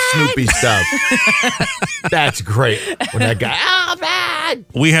 love the Snoopy stuff. That's great. When that guy, man.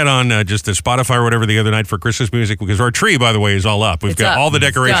 We had on just the Spotify or whatever the other night for Christmas music because our tree, by the way, is all up. We've got all the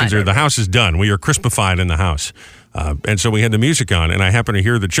decorations there. The house is done. We are Christmafied in the house. And so we had the music on, and I happened to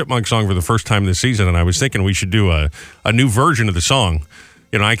hear the Chipmunk song for the first time this season, and I was thinking we should do a new version of the song.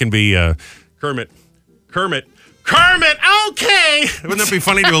 You know, I can be Kermit, okay! Wouldn't that be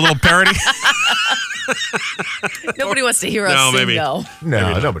funny to do a little parody? Nobody wants to hear us sing, though.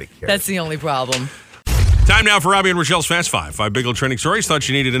 No, nobody cares. That's the only problem. Time now for Robby and Rochelle's Fast Five. 5 big old trending stories. Thought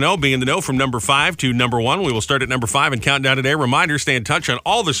you needed to know. Be in the know from number 5 to number 1. We will start at number 5 and count down today. Reminder, stay in touch on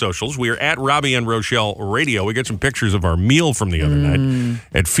all the socials. We are at Robby and Rochelle Radio. We got some pictures of our meal from the other night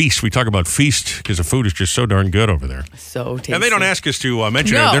at Feast. We talk about Feast because the food is just so darn good over there. So tasty. And they don't ask us to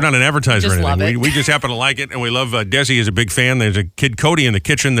mention it. They're not an advertiser or anything. We just happen to like it, and we love Desi is a big fan. There's a kid, Cody, in the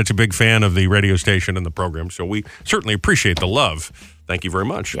kitchen that's a big fan of the radio station and the program. So we certainly appreciate the love. Thank you very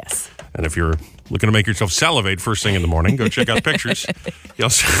much. Yes. And if you're looking to make yourself salivate first thing in the morning, go check out pictures. You'll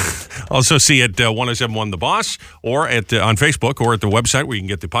also see at 1071 The Boss or on Facebook or at the website where you can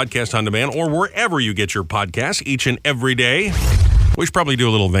get the podcast on demand or wherever you get your podcasts each and every day. We should probably do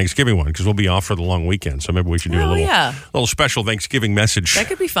a little Thanksgiving one because we'll be off for the long weekend. So maybe we should do a little special Thanksgiving message. That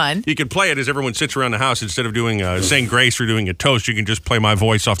could be fun. You can play it as everyone sits around the house. Instead of doing saying grace or doing a toast, you can just play my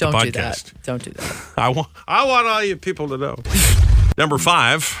voice off the podcast. Don't do that. I want all you people to know. Number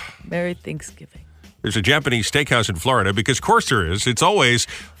 5. Merry Thanksgiving. There's a Japanese steakhouse in Florida because, of course, there is. It's always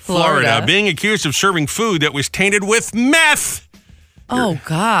Florida being accused of serving food that was tainted with meth. Oh,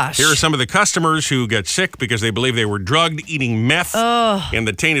 gosh. Here are some of the customers who got sick because they believe they were drugged eating meth in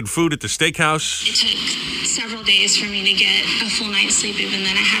the tainted food at the steakhouse. It took several days for me to get a full night's sleep, even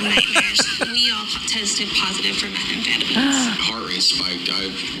then I had nightmares. We all tested positive for methamphetamines. Heart rate spiked.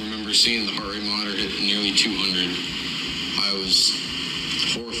 I remember seeing the heart rate monitor hit nearly 200. I was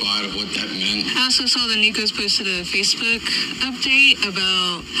horrified of what that meant. I also saw that Nico's posted a Facebook update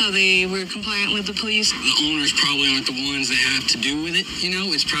about how they were compliant with the police. The owners probably aren't the ones that have to do with it. You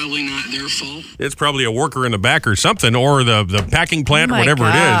know, it's probably not their fault. It's probably a worker in the back or something, or the packing plant, or whatever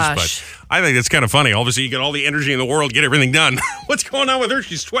it is. But I think it's kind of funny. Obviously, you get all the energy in the world, get everything done. What's going on with her?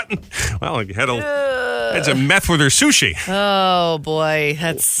 She's sweating. Well, had some meth with her sushi. Oh, boy.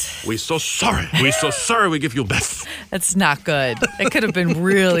 We're so sorry. We're so sorry we give you meth. That's not good. It could have been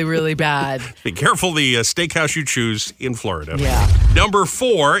really, really bad. Be careful the steakhouse you choose in Florida. Yeah. Number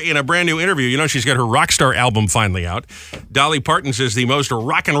 4, in a brand new interview, she's got her Rockstar album finally out. Dolly Parton says the most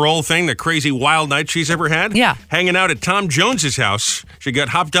rock and roll thing, the crazy wild night she's ever had. Yeah. Hanging out at Tom Jones's house. She got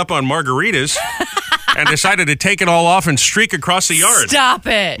hopped up on margaritas and decided to take it all off and streak across the yard. Stop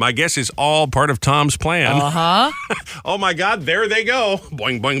it. My guess is all part of Tom's plan. Uh-huh. Oh, my God. There they go.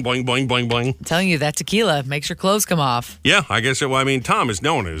 Boing, boing, boing, boing, boing, boing. I'm telling you, that tequila makes your clothes come off. Yeah, I guess Tom is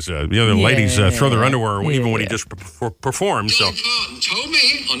known as, the other ladies throw their underwear even when he just performs. Dolly Parton told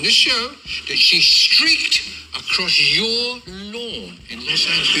me on this show that she streaked across your lawn in Los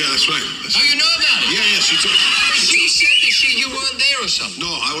Angeles. Yeah, that's right. You know about it? Yeah, she told me. She said that you weren't there or something. No,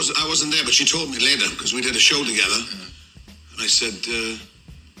 I wasn't there, but she told me later because we did a show together. And I said,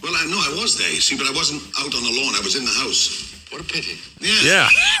 I was there, you see, but I wasn't out on the lawn. I was in the house. What a pity. Yeah.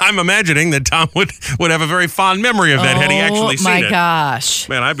 I'm imagining that Tom would have a very fond memory of that had he actually seen it. Oh, my gosh.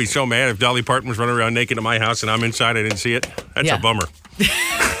 Man, I'd be so mad if Dolly Parton was running around naked at my house and I'm inside. I didn't see it. That's a bummer.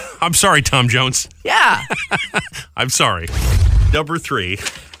 I'm sorry, Tom Jones. Yeah. I'm sorry. Number 3.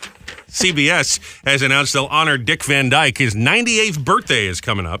 CBS has announced they'll honor Dick Van Dyke. His 98th birthday is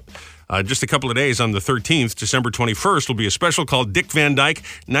coming up. Just a couple of days on the 13th, December 21st, will be a special called Dick Van Dyke,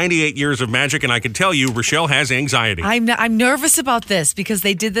 98 Years of Magic. And I can tell you, Rochelle has anxiety. I'm nervous about this because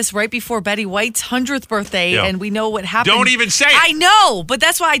they did this right before Betty White's 100th birthday, and we know what happened. Don't even say it. I know, but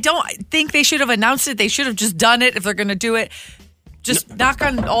that's why I don't think they should have announced it. They should have just done it if they're going to do it. Just knock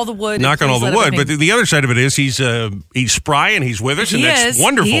on all the wood. Knock on all the wood. But the other side of it is he's spry and he's with us, and that's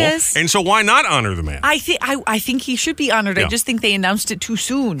wonderful. He is. And so why not honor the man? I think he should be honored. Yeah. I just think they announced it too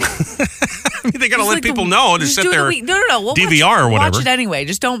soon. They got to let people know to set their We'll DVR or whatever. Watch it anyway.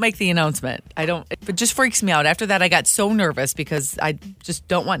 Just don't make the announcement. It just freaks me out. After that, I got so nervous because I just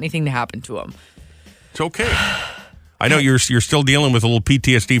don't want anything to happen to him. It's okay. I know you're still dealing with a little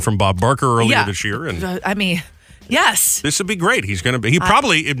PTSD from Bob Barker earlier this year, and yes. This would be great. He's going to be. He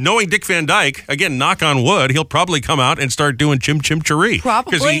probably, knowing Dick Van Dyke, again, knock on wood, he'll probably come out and start doing Chim Chim Cheree.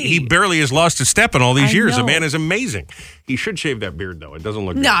 Probably. Because he barely has lost a step in all these years. The man is amazing. He should shave that beard, though. It doesn't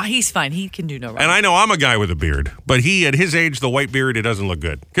look good. Nah, he's fine. He can do no wrong. And I know I'm a guy with a beard, but at his age, the white beard, it doesn't look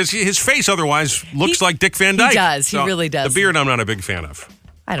good. Because his face otherwise looks like Dick Van Dyke. He does. He really does. The beard, I'm not a big fan of.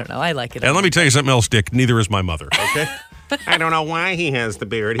 I don't know. I like it. And let me tell you something else, Dick. Neither is my mother, okay? I don't know why he has the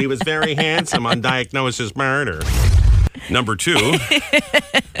beard. He was very handsome on Diagnosis Murder. Number 2,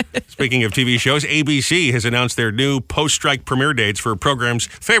 speaking of TV shows, ABC has announced their new post-strike premiere dates for programs,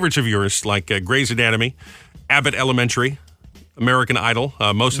 favorites of yours, like Grey's Anatomy, Abbott Elementary, American Idol.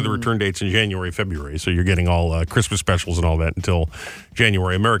 Most of the return dates in January, February, so you're getting all Christmas specials and all that until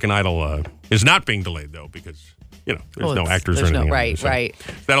January. American Idol is not being delayed, though, because... there's no actors or anything. Right.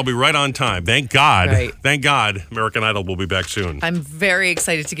 That'll be right on time. Thank God. Right. Thank God American Idol will be back soon. I'm very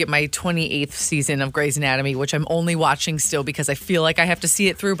excited to get my 28th season of Grey's Anatomy, which I'm only watching still because I feel like I have to see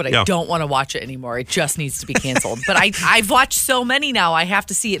it through, but I don't want to watch it anymore. It just needs to be canceled. But I've watched so many now, I have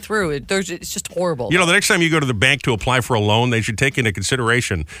to see it through. It's just horrible. The next time you go to the bank to apply for a loan, they should take into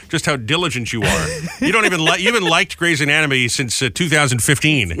consideration just how diligent you are. You don't even you haven't liked Grey's Anatomy since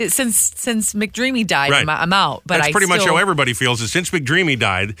 2015. Since McDreamy died, right. I'm out. But that's pretty much how everybody feels. Is since McDreamy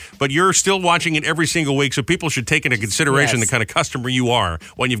died, but you're still watching it every single week, so people should take into consideration the kind of customer you are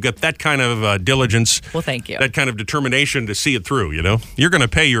when you've got that kind of diligence. Well, thank you. That kind of determination to see it through. You're going to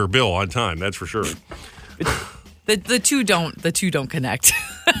pay your bill on time. That's for sure. The two don't connect.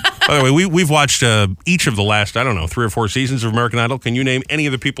 By the way, we've watched each of the last 3 or 4 seasons of American Idol. Can you name any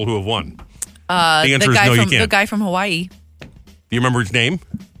of the people who have won? The answer is no, you can't. The guy from Hawaii. Do you remember his name?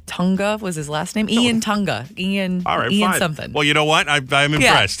 Tunga was his last name. Ian Tunga. Ian. All right, Ian fine. Something. Well, you know what? I'm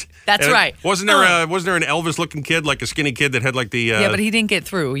impressed. That's right. Wasn't there an Elvis-looking kid, like a skinny kid that had like the? Yeah, but he didn't get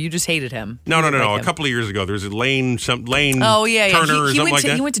through. You just hated him. No. A couple of years ago, there was a Lane. Oh yeah. Turner or something like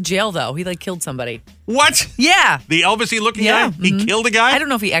that. He went to jail though. He killed somebody. What? Yeah. The Elvis-y looking guy. Mm-hmm. He killed a guy. I don't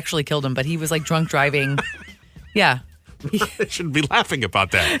know if he actually killed him, but he was drunk driving. Yeah. I shouldn't be laughing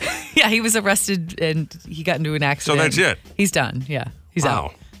about that. Yeah, he was arrested and he got into an accident. So that's it. He's done. Yeah, he's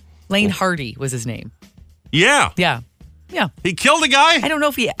out. Lane Hardy was his name. Yeah. Yeah. He killed a guy? I don't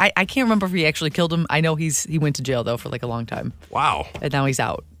know if I can't remember if he actually killed him. I know he went to jail though for a long time. Wow. And now he's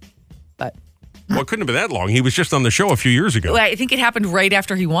out. But well, it couldn't have been that long. He was just on the show a few years ago. I think it happened right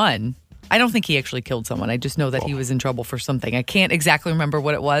after he won. I don't think he actually killed someone. I just know that he was in trouble for something. I can't exactly remember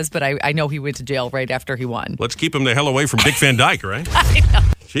what it was, but I know he went to jail right after he won. Let's keep him the hell away from Dick Van Dyke, right? I know.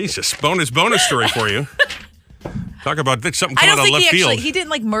 Jesus, bonus story for you. Talk about something coming out of left field. He didn't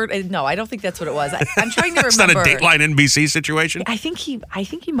like murder. No, I don't think that's what it was. I'm trying to remember. It's not a Dateline NBC situation. I think he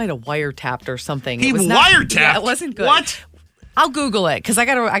might have wiretapped or something. He wiretapped? Yeah, it wasn't good. What? I'll Google it because I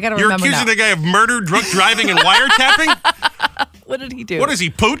gotta remember. You're accusing the guy of murder, drunk driving, and wiretapping? What did he do? What is he,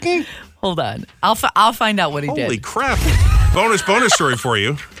 Putin? Hold on. I'll find out what he did. Holy crap. bonus story for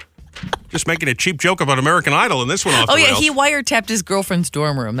you. Just making a cheap joke about American Idol, and this one off the rails. He wiretapped his girlfriend's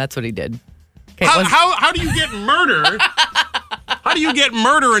dorm room. That's what he did. Okay, how do you get murder? How do you get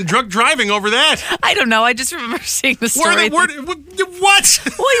murder and drunk driving over that? I don't know. I just remember seeing the story. What? Well, he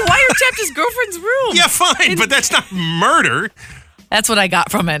wiretapped his girlfriend's room. Yeah, fine, but that's not murder. That's what I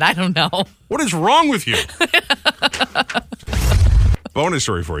got from it. I don't know. What is wrong with you? Bonus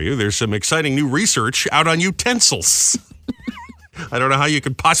story for you. There's some exciting new research out on utensils. I don't know how you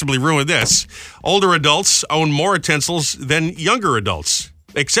could possibly ruin this. Older adults own more utensils than younger adults.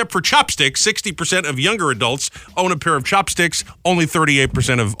 Except for chopsticks, 60% of younger adults own a pair of chopsticks. Only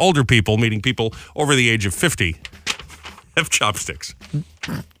 38% of older people, meaning people over the age of 50, have chopsticks.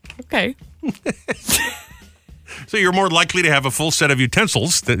 Okay. So you're more likely to have a full set of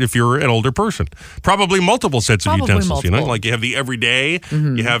utensils than if you're an older person. Probably multiple sets of utensils, multiple. You know? Like you have the everyday,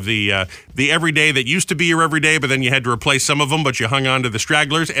 you have the everyday that used to be your everyday, but then you had to replace some of them, but you hung on to the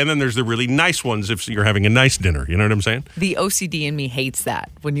stragglers, and then there's the really nice ones if you're having a nice dinner. You know what I'm saying? The OCD in me hates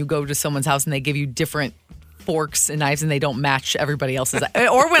that. When you go to someone's house and they give you different forks and knives and they don't match everybody else's.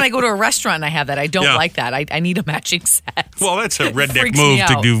 Or when I go to a restaurant and I have that, I don't like that. I need a matching set. Well, that's a redneck move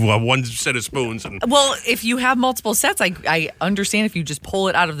to do one set of spoons. Well, if you have multiple sets, I understand if you just pull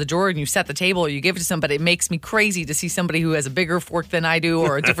it out of the drawer and you set the table or you give it to somebody. It makes me crazy to see somebody who has a bigger fork than I do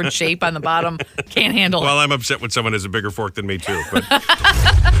or a different shape on the bottom. Can't handle it. Well, I'm upset when someone has a bigger fork than me too. But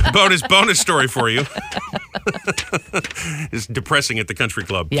bonus story for you. It's depressing at the country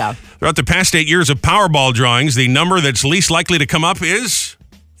club. Yeah. Throughout the past 8 years of Powerball drawings, the number that's least likely to come up is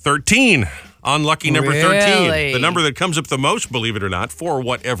 13. Unlucky number 13. The number that comes up the most, believe it or not, for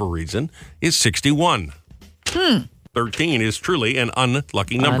whatever reason, is 61. 13 is truly an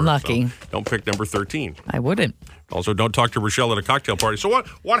unlucky number. Unlucky. So don't pick number 13. I wouldn't. Also, don't talk to Rochelle at a cocktail party. So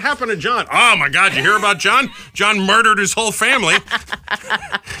what happened to John? Oh, my God, you hear about John? John murdered his whole family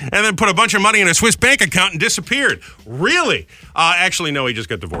and then put a bunch of money in a Swiss bank account and disappeared. Really? Actually, no, he just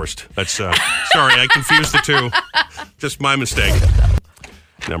got divorced. That's sorry, I confused the two. Just my mistake.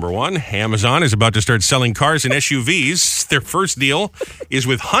 Number one, Amazon is about to start selling cars and SUVs. Their first deal is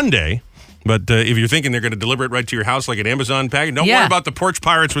with Hyundai. But if you're thinking they're going to deliver it right to your house like an Amazon package, don't worry about the porch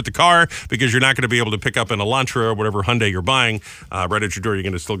pirates with the car because you're not going to be able to pick up an Elantra or whatever Hyundai you're buying right at your door. You're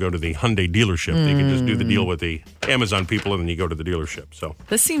going to still go to the Hyundai dealership. You can just do the deal with the Amazon people and then you go to the dealership. So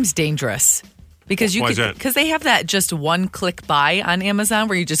this seems dangerous. Because why is that? Because they have that just one click buy on Amazon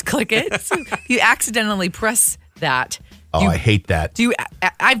where you just click it. So you accidentally press that. I hate that.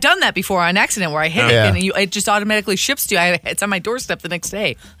 I've done that before on accident where I hit it and it just automatically ships to you. It's on my doorstep the next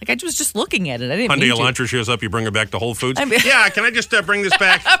day. Like I was just looking at it. I didn't Hyundai mean to. Elantra shows up. You bring it back to Whole Foods. Yeah, can I just bring this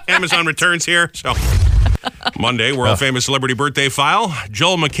back? Amazon returns here. So Monday, world famous celebrity birthday file.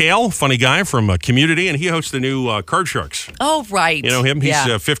 Joel McHale, funny guy from Community, and he hosts the new Card Sharks. Oh, right. You know him? He's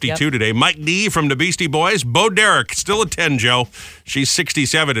 52 today. Mike D from the Beastie Boys. Bo Derek, still a 10, Joe. She's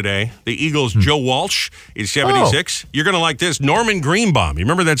 67 today. The Eagles' Joe Walsh is 76. You're going to like this. Norman Greenbaum. You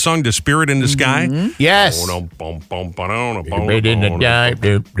remember that song, The Spirit in the Sky? Yes.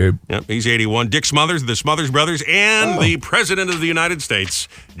 Yep, he's 81. Dick Smothers, the Smothers Brothers, and the President of the United States,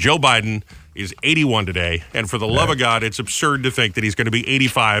 Joe Biden, is 81 today. And for the love of God, it's absurd to think that he's going to be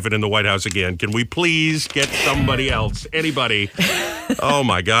 85 and in the White House again. Can we please get somebody else? Anybody? Oh,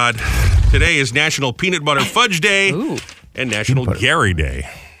 my God. Today is National Peanut Butter Fudge Day and National Gary Day.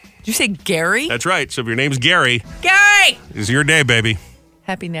 Did you say Gary? That's right. So if your name's Gary, Gary! It's your day, baby.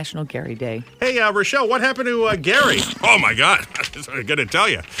 Happy National Gary Day. Hey, Rochelle, what happened to Gary? Oh, my God. I'm going to tell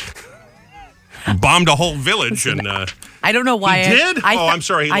you. Bombed a whole village. And I don't know why. He did? I'm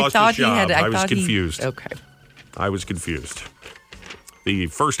sorry. He lost his job. I was confused. Okay. I was confused. The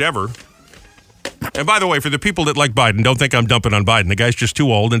first ever. And by the way, for the people that like Biden, don't think I'm dumping on Biden. The guy's just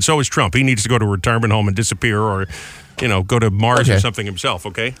too old, and so is Trump. He needs to go to a retirement home and disappear or, go to Mars or something himself,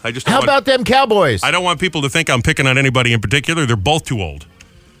 okay? How about them Cowboys? I don't want people to think I'm picking on anybody in particular. They're both too old.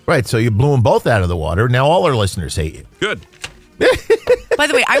 Right, so you blew them both out of the water. Now all our listeners hate you. Good. By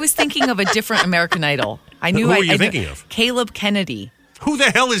the way, I was thinking of a different American Idol. I knew. Who are you thinking of? Caleb Kennedy. Who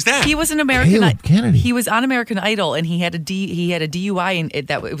the hell is that? He was an American. Caleb Kennedy. He was on American Idol, and he had a DUI, and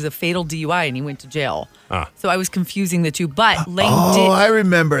it was a fatal DUI, and he went to jail. So I was confusing the two. But Lane did. I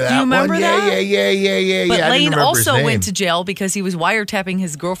remember that. Do you remember one. that? Yeah. But I didn't Lane remember his also name. went to jail because he was wiretapping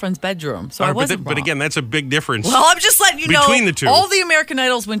his girlfriend's bedroom. So I wasn't but wrong. again, that's a big difference. Well, I'm just letting you know. Between the two. All the American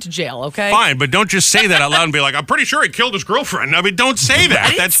Idols went to jail. Okay. Fine, but don't just say that out loud and be like, "I'm pretty sure he killed his girlfriend." I mean, don't say that. I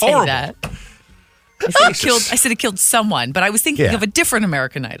didn't That's say horrible. that. I said he killed someone, but I was thinking of a different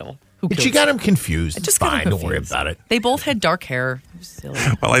American Idol. But you got him confused. I just Fine, got him don't worry confused. about it. They both had dark hair. It was silly.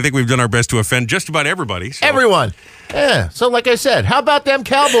 Well, I think we've done our best to offend just about everybody. So. Everyone. Yeah. So, like I said, how about them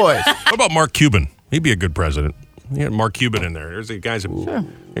Cowboys? What about Mark Cuban? He'd be a good president. You had Mark Cuban in there. There's a guy's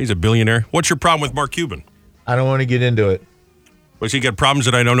he's a billionaire. What's your problem with Mark Cuban? I don't want to get into it. Has he got problems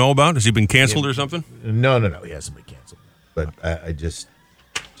that I don't know about? Has he been canceled or something? No. He hasn't been canceled. But I just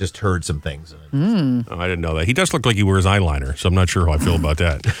heard some things. Oh, I didn't know that. He does look like he wears eyeliner, so I'm not sure how I feel about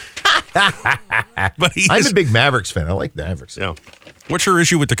that. But I'm a big Mavericks fan. I like the Mavericks. Yeah. What's your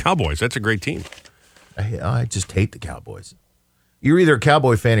issue with the Cowboys? That's a great team. I just hate the Cowboys. You're either a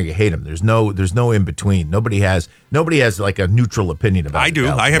Cowboy fan or you hate them. There's no in between. Nobody has like a neutral opinion about. I do.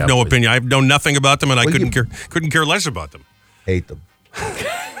 I have no opinion. I know nothing about them, and I couldn't care less about them. Hate them.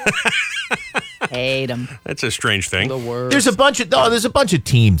 Hate them. That's a strange thing. There's a bunch of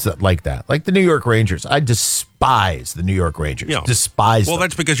teams that like that, like the New York Rangers. I despise the New York Rangers. Yeah. Despise. Well, them.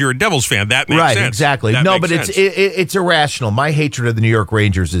 that's because you're a Devils fan. That makes right, sense. exactly. That No, makes but sense. it's irrational. My hatred of the New York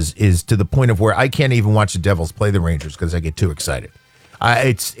Rangers is to the point of where I can't even watch the Devils play the Rangers because I get too excited.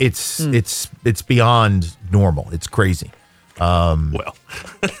 It's beyond normal. It's crazy. Well,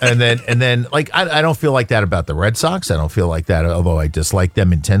 and then like I don't feel like that about the Red Sox. I don't feel like that, although I dislike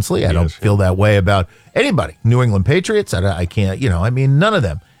them intensely. I don't feel that way about anybody. New England Patriots. I can't. None of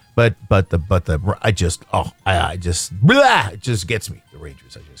them. But it just gets me. The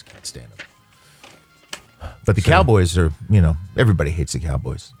Rangers. I just can't stand them. But the Cowboys are. Everybody hates the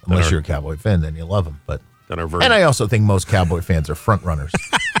Cowboys unless you're a Cowboy fan. Then you love them. But and I also think most Cowboy fans are front runners.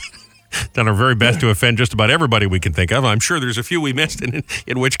 Done our very best to offend just about everybody we can think of. I'm sure there's a few we missed,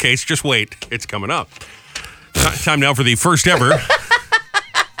 in which case, just wait. It's coming up. Time now for the first ever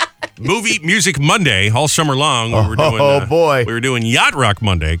Movie Music Monday. All summer long, we were doing Yacht Rock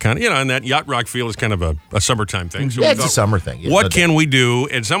Monday, kind of, and that Yacht Rock feel is kind of a summertime thing. So it's a summer thing. Yeah, what can we do?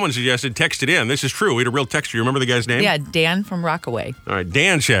 And someone suggested text it in. This is true. We had a real texter. You remember the guy's name? Yeah, Dan from Rockaway. All right,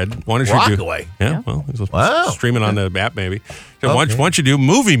 Dan said, "Why don't you do Rockaway? Yeah, well, he's streaming on the app maybe. So why don't you do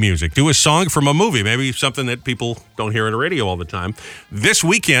movie music? Do a song from a movie, maybe something that people don't hear on the radio all the time. This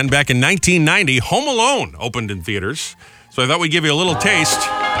weekend, back in 1990, Home Alone opened in theaters. So I thought we'd give you a little taste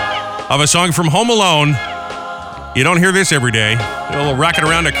of a song from Home Alone. You don't hear this every day. A little rocking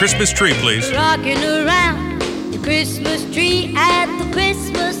around a Christmas tree, please. Rocking around the Christmas tree at the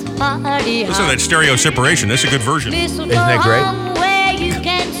Christmas party. Listen to that stereo separation. That's a good version. Isn't that great? Where you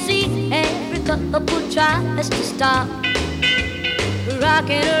can see every couple tries to stop.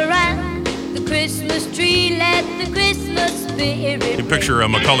 Rocking around the Christmas tree, let the Christmas spirit. You picture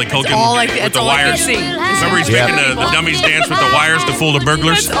Macaulay Culkin with the all wires. I can see. Remember he's making the dummies dance with the wires to fool the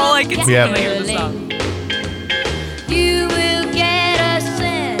burglars? That's all I can see when I hear the song. You will get a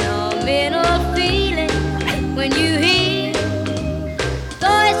sentimental feeling when you hear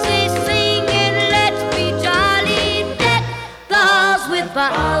voices singing, let's be jolly, deck the halls with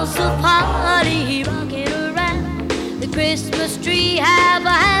boughs of holly. Rocking around the Christmas tree, have a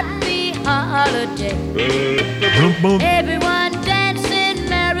happy holiday. Everyone dancing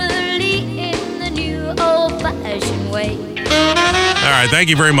merrily in the new old-fashioned way. All right, thank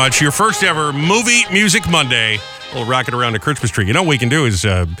you very much. Your first ever Movie Music Monday. We'll rock it around a Christmas tree. You know what we can do is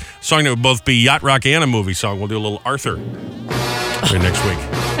a song that would both be yacht rock and a movie song. We'll do a little Arthur next week.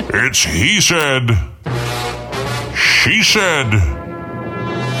 It's He Said, She Said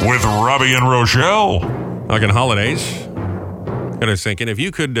with Robby and Rochelle. Talking holidays. And I was thinking, if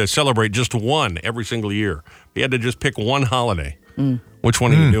you could celebrate just one every single year, if you had to just pick one holiday, which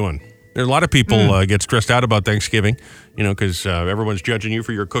one are you doing? There's a lot of people get stressed out about Thanksgiving, because everyone's judging you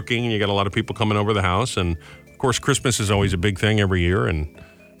for your cooking, and you got a lot of people coming over the house. And, of course, Christmas is always a big thing every year, and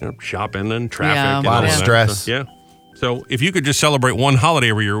shopping and traffic. Yeah, and a lot of all that stress. stuff. Yeah. So if you could just celebrate one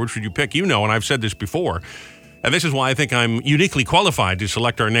holiday every year, which would you pick? And I've said this before, and this is why I think I'm uniquely qualified to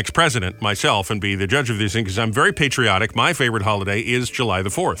select our next president, myself, and be the judge of these things, because I'm very patriotic. My favorite holiday is July the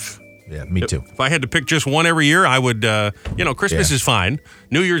 4th. Yeah, me too. If I had to pick just one every year, I would, Christmas is fine.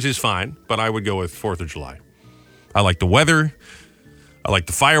 New Year's is fine, but I would go with 4th of July. I like the weather. I like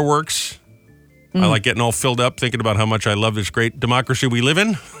the fireworks. I like getting all filled up thinking about how much I love this great democracy we live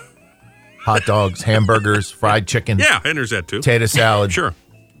in. hot dogs, hamburgers, fried chicken. Yeah, and there's that too. Potato salad. Sure.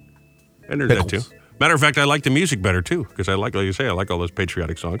 And there's that too. Matter of fact, I like the music better too, because like you say, I like all those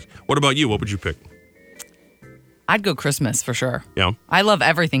patriotic songs. What about you? What would you pick? I'd go Christmas for sure. Yeah. I love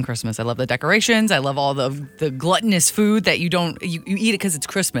everything Christmas. I love the decorations. I love all the gluttonous food that you eat it because it's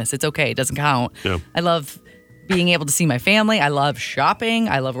Christmas. It's okay. It doesn't count. Yeah. I love being able to see my family. I love shopping.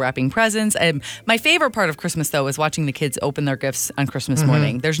 I love wrapping presents. And my favorite part of Christmas, though, is watching the kids open their gifts on Christmas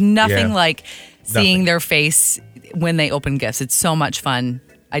morning. There's nothing like seeing their face when they open gifts. It's so much fun.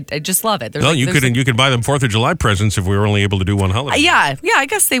 I just love it. Well, you could buy them 4th of July presents if we were only able to do one holiday. Yeah, I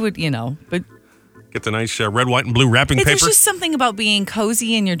guess they would, but... Get the nice red, white, and blue wrapping paper. There's just something about being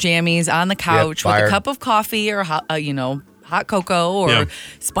cozy in your jammies on the couch with a cup of coffee or hot cocoa or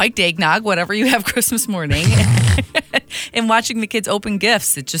spiked eggnog, whatever you have Christmas morning, and watching the kids open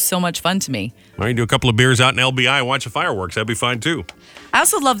gifts. It's just so much fun to me. Or you can do a couple of beers out in LBI and watch the fireworks. That'd be fine too. I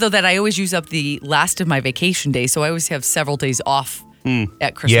also love, though, that I always use up the last of my vacation days, so I always have several days off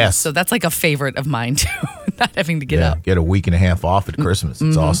at Christmas. Yes. So that's like a favorite of mine, too. Not having to get up. Get a week and a half off at Christmas.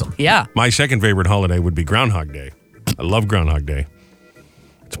 It's awesome. Yeah. My second favorite holiday would be Groundhog Day. I love Groundhog Day.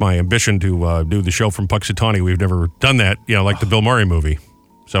 It's my ambition to do the show from Puxatawny. We've never done that, like the Bill Murray movie.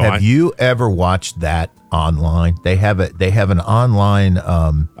 So have you ever watched that online? They have an online.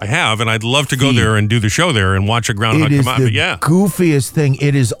 I have, and I'd love to go there and do the show there and watch a groundhog come out. It is the goofiest thing.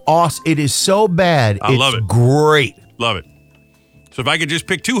 It is awesome. It is so bad. I love it. Great. Love it. So if I could just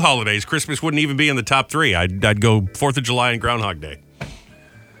pick 2 holidays, Christmas wouldn't even be in the top 3. I'd go 4th of July and Groundhog Day.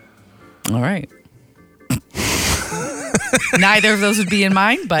 All right. Neither of those would be in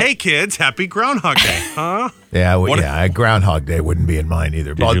mine, but hey, kids, happy Groundhog Day, huh? Yeah, Groundhog Day wouldn't be in mine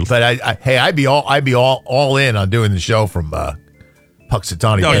either. But I'd be all in on doing the show from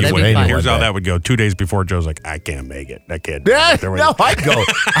Puxatawny. No, you wouldn't. Here's how that would go. 2 days before, Joe's like, I can't make it. I can't. No, I'd go.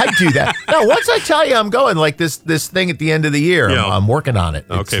 I'd do that. No, once I tell you I'm going, like this thing at the end of the year, I'm working on it.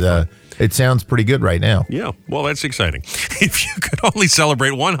 Okay, it sounds pretty good right now. Yeah, well, that's exciting. If you could only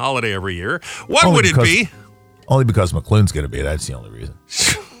celebrate one holiday every year, what would it be? Only because McClune's going to be it. That's the only reason.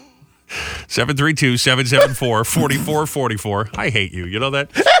 732-774-4444. I hate you. You know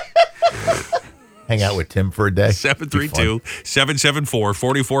that? Hang out with Tim for a day.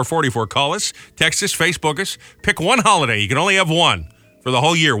 732-774-4444. Call us, text us, Facebook us. Pick one holiday. You can only have one for the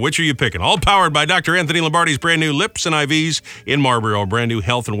whole year. Which are you picking? All powered by Dr. Anthony Lombardi's brand new Lips and IVs in Marlboro. Brand new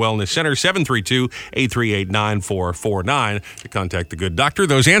health and wellness center. 732-838-9449 to contact the good doctor.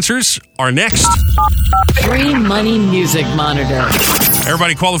 Those answers are next. Free Money Music Monitor.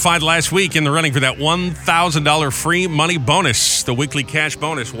 Everybody qualified last week in the running for that $1,000 free money bonus. The weekly cash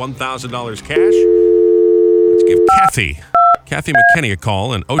bonus, $1,000 cash. Let's give Kathy McKinney a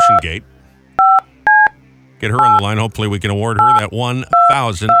call in Ocean Gate. Get her on the line. Hopefully we can award her that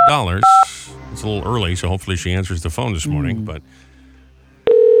 $1,000. It's a little early, so hopefully she answers the phone this morning. But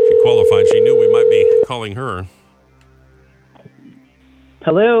she qualified. She knew we might be calling her.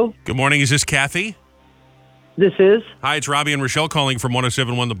 Hello. Good morning. Is this Kathy? This is. Hi, it's Robby and Rochelle calling from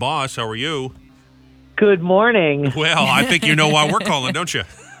 107.1 The Boss. How are you? Good morning. Well, I think you know why we're calling, don't you?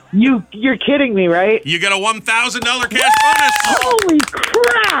 You're kidding me, right? You got a $1,000 cash bonus. Holy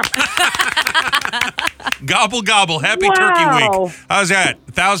crap! Gobble, gobble. Happy Turkey Week. How's that?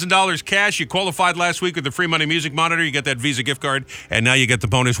 $1,000 cash. You qualified last week with the free money music monitor. You got that Visa gift card, and now you get the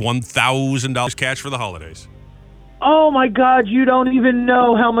bonus $1,000 cash for the holidays. Oh, my God. You don't even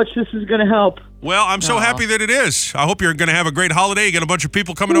know how much this is going to help. Well, I'm so happy that it is. I hope you're going to have a great holiday. You got a bunch of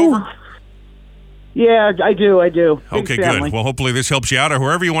people coming over? Yeah, I do. Big okay, family. Good. Well, hopefully this helps you out, or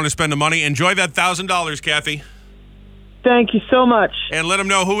wherever you want to spend the money. Enjoy that $1,000, Kathy. Thank you so much. And let them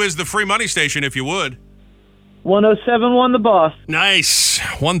know who is the free money station, if you would. 107.1 The Boss. Nice.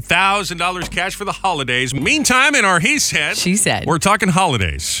 $1,000 cash for the holidays. Meantime, in our he said, she said, we're talking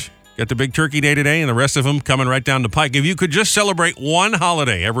holidays. Got the big turkey day today, and the rest of them coming right down the pike. If you could just celebrate one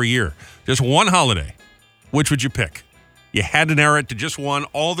holiday every year, just one holiday, which would you pick? You had to narrow it to just one.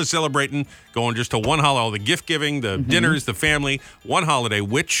 All the celebrating going just to one holiday. All the gift giving, the dinners, the family, one holiday.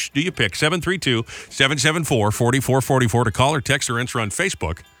 Which do you pick? 732-774-4444 to call or text or answer on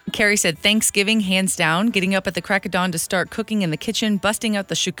Facebook. Carrie said, Thanksgiving, hands down. Getting up at the crack of dawn to start cooking in the kitchen, busting out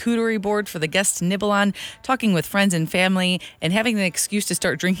the charcuterie board for the guests to nibble on, talking with friends and family, and having an excuse to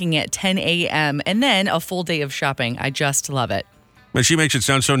start drinking at 10 a.m. And then a full day of shopping. I just love it. But she makes it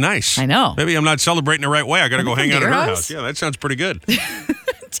sound so nice. I know. Maybe I'm not celebrating the right way. I got to go hang out at her house. Yeah, that sounds pretty good.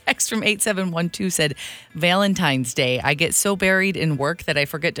 Text from 8712 said, Valentine's Day. I get so buried in work that I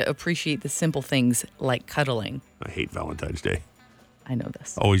forget to appreciate the simple things like cuddling. I hate Valentine's Day. I know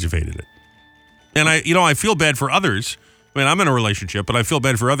this. Always have hated it. And I feel bad for others I mean, I'm in a relationship, but I feel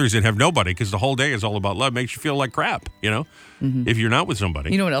bad for others that have nobody because the whole day is all about love. Makes you feel like crap, if you're not with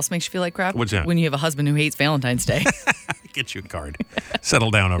somebody. You know what else makes you feel like crap? What's that? When you have a husband who hates Valentine's Day. Get you a card.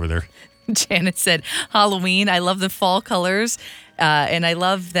 Settle down over there. Janet said, Halloween. I love the fall colors. And I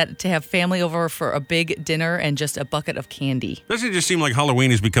love that to have family over for a big dinner and just a bucket of candy. Doesn't it just seem like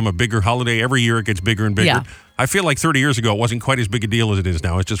Halloween has become a bigger holiday? Every year it gets bigger and bigger. Yeah. I feel like 30 years ago it wasn't quite as big a deal as it is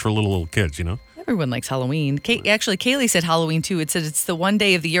now. It's just for little kids, Everyone likes Halloween. Actually, Kaylee said Halloween, too. It said it's the one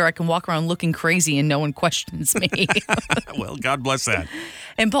day of the year I can walk around looking crazy and no one questions me. Well, God bless that.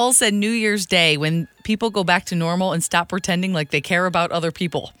 And Paul said New Year's Day, when people go back to normal and stop pretending like they care about other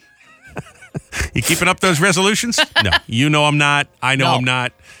people. You keeping up those resolutions? No. You know I'm not. I know I'm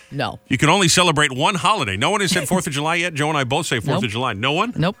not. No. You can only celebrate one holiday. No one has said 4th of July yet. Joe and I both say 4th of July. No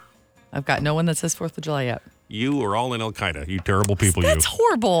one? Nope. I've got no one that says 4th of July yet. You are all in Al-Qaeda. You terrible people. That's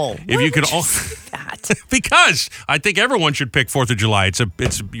horrible. If Why you could would you say that? Because I think everyone should pick 4th of July. It's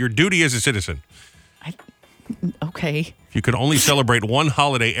your duty as a citizen. Okay. If you could only celebrate one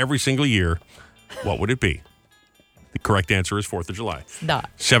holiday every single year, what would it be? The correct answer is 4th of July. Not.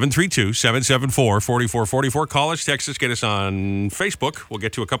 732-774-4444. Call us, text us, get us on Facebook. We'll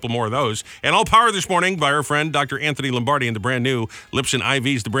get to a couple more of those. And all power this morning by our friend Dr. Anthony Lombardi and the brand new Lips and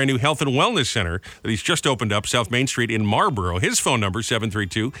IVs, the brand new Health and Wellness Center that he's just opened up, South Main Street in Marlboro. His phone number,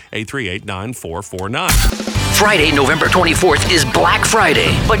 732-838-9449. Friday, November 24th is Black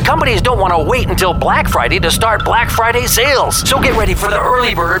Friday, but companies don't want to wait until Black Friday to start Black Friday sales. So get ready for the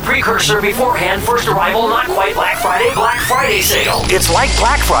early bird, precursor, beforehand, first arrival, not quite Black Friday sale. It's like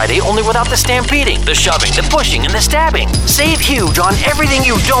Black Friday, only without the stampeding, the shoving, the pushing, and the stabbing. Save huge on everything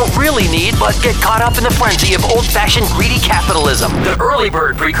you don't really need, but get caught up in the frenzy of old-fashioned greedy capitalism. The early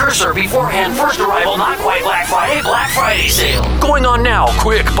bird, precursor, beforehand, first arrival, not quite Black Friday sale. Going on now.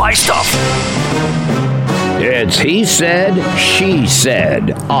 Quick, buy stuff. It's He Said, She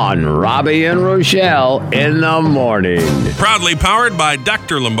Said on Robby and Rochelle in the morning. Proudly powered by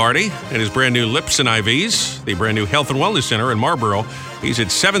Dr. Lombardi and his brand new Lips and IVs, the brand new Health and Wellness Center in Marlboro. He's at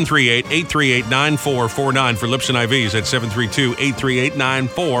 738-838-9449 for Lips and IVs at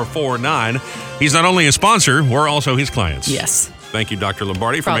 732-838-9449. He's not only a sponsor, we're also his clients. Yes. Thank you, Dr.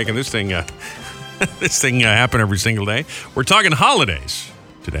 Lombardi, for making this thing happen every single day. We're talking holidays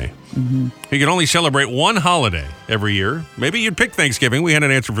today. Mm-hmm. You can only celebrate one holiday every year. Maybe you'd pick Thanksgiving. We had an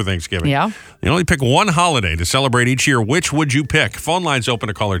answer for Thanksgiving. Yeah. You only pick one holiday to celebrate each year. Which would you pick? Phone lines open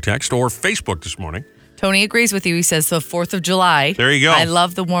to call or text or Facebook this morning. Tony agrees with you. He says the 4th of July. There you go. I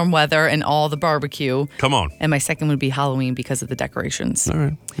love the warm weather and all the barbecue. Come on. And my second would be Halloween because of the decorations. All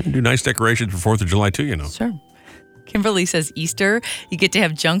right. You can do nice decorations for 4th of July too, Sure. Kimberly says Easter. You get to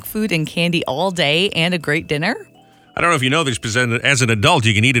have junk food and candy all day and a great dinner. I don't know if you know this, but as an adult,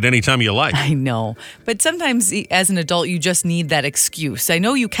 you can eat it anytime you like. I know. But sometimes as an adult, you just need that excuse. I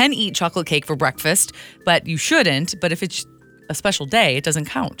know you can eat chocolate cake for breakfast, but you shouldn't. But if it's a special day, it doesn't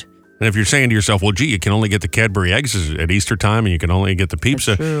count. And if you're saying to yourself, well, gee, you can only get the Cadbury eggs at Easter time and you can only get the Peeps,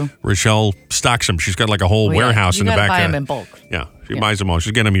 Rochelle stocks them. She's got like a whole warehouse in the back. You buy them in bulk. Yeah, she buys them all.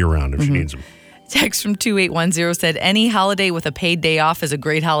 She's getting them year-round if she needs them. Text from 2810 said, any holiday with a paid day off is a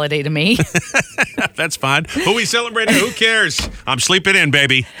great holiday to me. That's fine. Who we celebrating? Who cares? I'm sleeping in,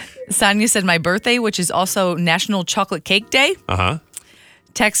 baby. Sonia said, my birthday, which is also National Chocolate Cake Day. Uh-huh.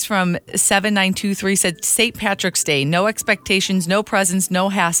 Text from 7923 said, St. Patrick's Day. No expectations, no presents, no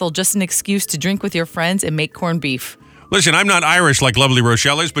hassle, just an excuse to drink with your friends and make corned beef. Listen, I'm not Irish like lovely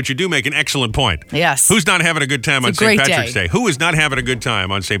Rochelle is, but you do make an excellent point. Yes. Who's not having a good time on St. Patrick's Day? Who is not having a good time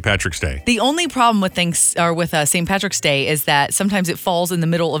on St. Patrick's Day? The only problem with St. Patrick's Day is that sometimes it falls in the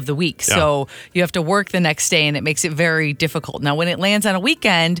middle of the week. Yeah. So you have to work the next day, and it makes it very difficult. Now, when it lands on a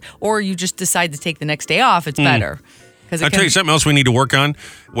weekend, or you just decide to take the next day off, it's better. I'll tell you something else we need to work on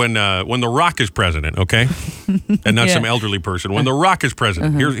when The Rock is president, okay? And not some elderly person. When The Rock is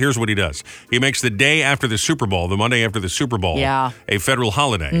president, here's what he does. He makes the day after the Super Bowl, the Monday after the Super Bowl, a federal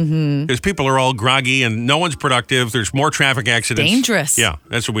holiday. Because people are all groggy and no one's productive. There's more traffic accidents. Dangerous. Yeah,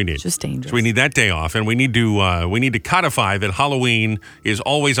 that's what we need. Just dangerous. So we need that day off, and we need to codify that Halloween is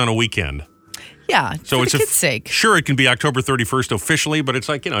always on a weekend. Yeah, so for the kids' sake. Sure, it can be October 31st officially, but it's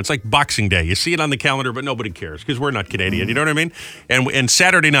like, it's like Boxing Day. You see it on the calendar, but nobody cares because we're not Canadian. You know what I mean? And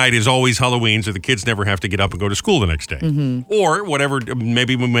Saturday night is always Halloween, so the kids never have to get up and go to school the next day. Or whatever,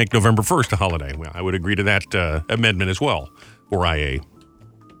 maybe we make November 1st a holiday. Well, I would agree to that amendment as well, were I a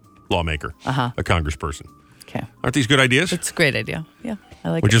lawmaker, a congressperson. Okay. Aren't these good ideas? It's a great idea. Yeah, I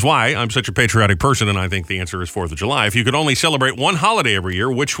like it. Which is why I'm such a patriotic person, and I think the answer is 4th of July. If you could only celebrate one holiday every year,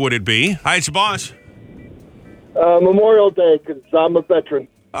 which would it be? Hi, it's your boss. Memorial Day, because I'm a veteran.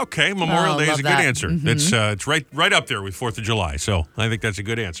 Okay, Memorial Day is a good that. answer. Mhm. It's right up there with 4th of July, so I think that's a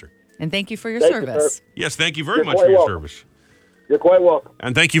good answer. And thank you for your Thank service. you, Yes, thank you very much for your service. You're quite welcome.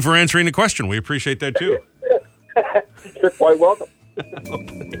 And thank you for answering the question. We appreciate that, too. You're quite welcome.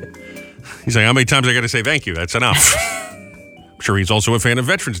 He's like, how many times I got to say thank you? That's enough. I'm sure he's also a fan of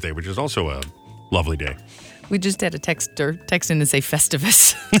Veterans Day, which is also a lovely day. We just had a text in and say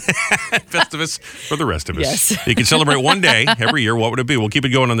Festivus. Festivus for the rest of us. Yes. You can celebrate one day every year. What would it be? We'll keep it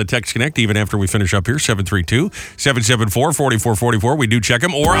going on the Text Connect even after we finish up here. 732-774-4444. We do check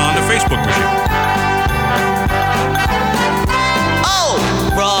them, or on the Facebook machine. Oh,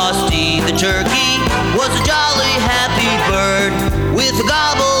 Frosty the turkey was a jolly happy bird with a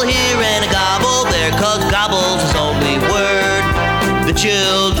gobble here and a gobble there, 'cause gobble's his only word. The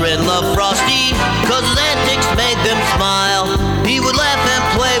children love Frosty 'cause his antics made them smile. He would laugh and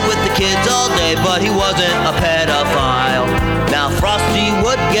play with the kids all day, but he wasn't a pedophile. Now Frosty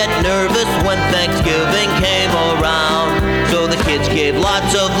would get nervous when Thanksgiving came around, so the kids gave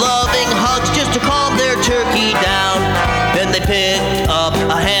lots of loving hugs just to calm their turkey down. Then they picked up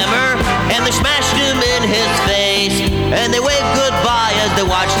a hammer and they smashed him in his face, and they waved goodbye as they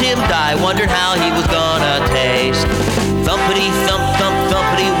watched him die, wondered how he was gonna taste. Thumpity thump thump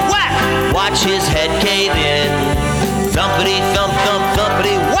thumpity whack, watch his head cave in. Thumpity thump thump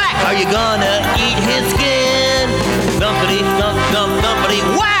thumpity whack, are you gonna eat his skin? Thumpity thump thump thumpity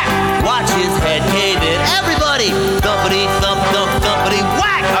whack, watch his head cave in. Everybody, thumpity thump thump thumpity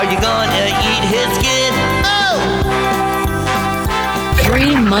whack, are you gonna eat his skin? Oh!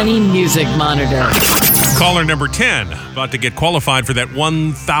 Free Money Music Monitor. Caller number 10, about to get qualified for that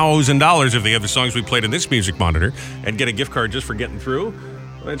 $1,000 if they have the songs we played in this Music Monitor, and get a gift card just for getting through.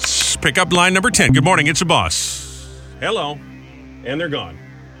 Let's pick up line number 10. Good morning, it's the boss. Hello. And they're gone.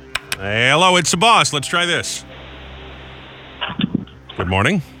 Hello, it's the boss. Let's try this. Good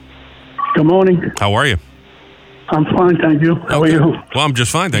morning. Good morning. How are you? I'm fine, thank you. How are you? Well, I'm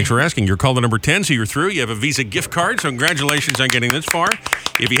just fine. Thanks for asking. You're caller number 10, so you're through. You have a Visa gift card, so congratulations on getting this far.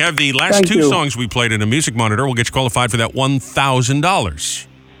 If you have the last Thank two you. songs we played in a Music Monitor, we'll get you qualified for that $1,000.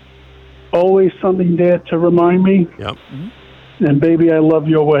 Always something there to remind me. Yep. And baby, I love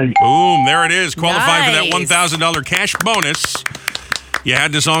your way. Boom, there it is. Qualified for that Nice. $1,000 cash bonus. You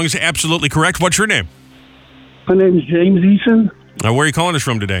had the songs absolutely correct. What's your name? My name is James Eason, Where are you calling us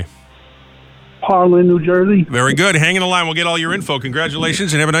from today? Harlan, New Jersey. Very good. Hang in the line. We'll get all your info.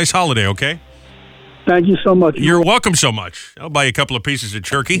 Congratulations and have a nice holiday, okay? Thank you so much. You're welcome so much. I'll buy you a couple of pieces of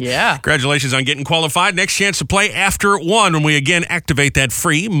turkey. Yeah. Congratulations on getting qualified. Next chance to play after 1 when we again activate that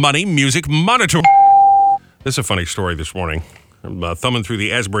free Money Music Monitor. This is a funny story this morning. I'm thumbing through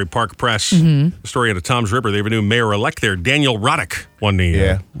the Asbury Park Press. The story out of Tom's River. They have a new mayor-elect there. Daniel Roddick won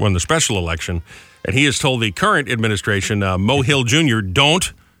the special election. And he has told the current administration, Mo Hill Jr.,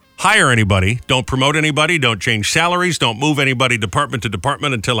 don't hire anybody, don't promote anybody, don't change salaries, don't move anybody department to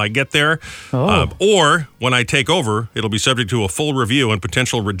department until I get there. Or when I take over, it'll be subject to a full review and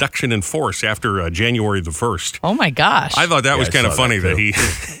potential reduction in force after January the 1st. Oh my gosh. I thought that was kind of funny that he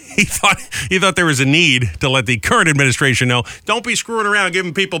he thought there was a need to let the current administration know, don't be screwing around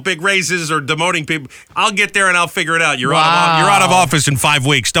giving people big raises or demoting people. I'll get there and I'll figure it out. You're out of office in 5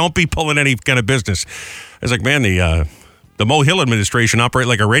 weeks. Don't be pulling any kind of business. I was like, man, the Mo Hill administration operate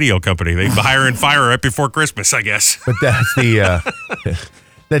like a radio company. They hire and fire right before Christmas, I guess. But that's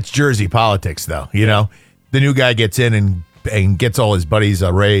that's Jersey politics, though. You know, the new guy gets in and ggets all his buddies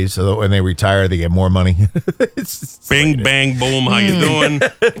a raise, so that when they retire, they get more money. Bing, bang, boom. How you doing?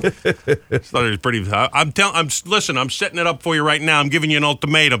 Thought it was pretty. Listen. I'm setting it up for you right now. I'm giving you an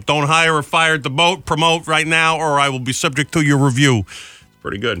ultimatum. Don't hire or fire, promote right now, or I will be subject to your review.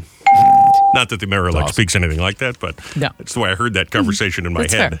 Pretty good. Not that the mayor-elect speaks anything like that, but that's the way I heard that conversation in my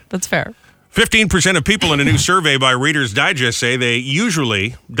head. That's fair. 15% of people in a new survey by Reader's Digest say they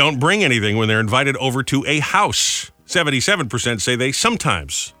usually don't bring anything when they're invited over to a house. 77% say they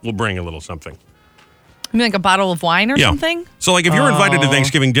sometimes will bring a little something. You mean like a bottle of wine or something? So like if you're invited to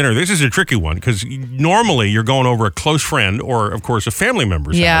Thanksgiving dinner, this is a tricky one because normally you're going over a close friend or, of course, a family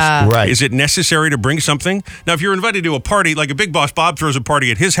member's house. Right. Is it necessary to bring something? Now, if you're invited to a party, like a Big Boss Bob throws a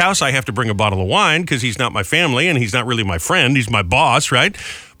party at his house, I have to bring a bottle of wine because he's not my family and he's not really my friend. He's my boss, right?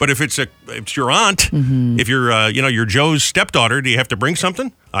 But if it's your aunt, if you're you're Joe's stepdaughter, do you have to bring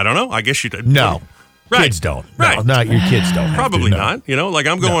something? I don't know. I guess you do. No. Right. Kids don't. Right. No, not your kids don't. Probably not. You know, like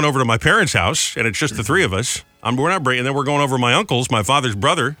I'm going over to my parents' house, and it's just the three of us. We're not bringing. And then we're going over to my uncle's, my father's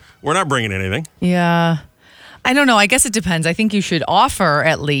brother. We're not bringing anything. Yeah. I don't know. I guess it depends. I think you should offer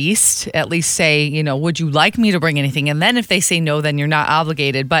at least say, would you like me to bring anything? And then if they say no, then you're not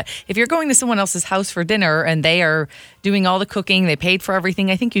obligated. But if you're going to someone else's house for dinner and they are doing all the cooking, they paid for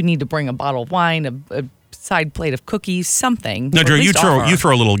everything, I think you need to bring a bottle of wine, a side plate of cookies, something. No, Joe, you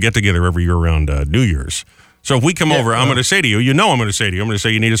throw a little get-together every year around New Year's. So if we come over, I'm going to say to you, I'm going to say to you, I'm going to say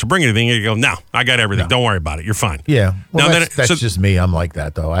you need us to bring anything. You go, no, I got everything. Don't worry about it. You're fine. Yeah. Well, that's just me. I'm like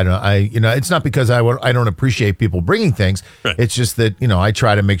that though. It's not because I don't appreciate people bringing things. Right. It's just that, I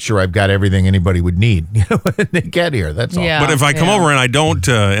try to make sure I've got everything anybody would need when they get here. That's all. But if I come over and I don't,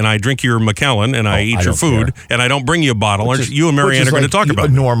 and I drink your Macallan and I eat your food and I don't bring you a bottle, you and Marianne are going to talk about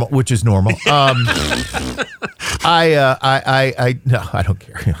normal, which is normal. No, I don't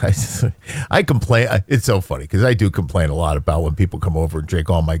care. I complain. It's so funny because I do complain a lot about when people come over and drink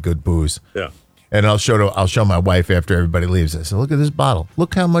all my good booze. Yeah. And I'll show my wife after everybody leaves. I said, look at this bottle.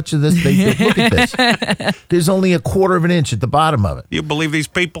 Look how much of this they did. Look at this. There's only 1/4 of an inch at the bottom of it. You believe these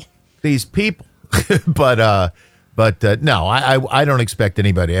people? These people. But no, I don't expect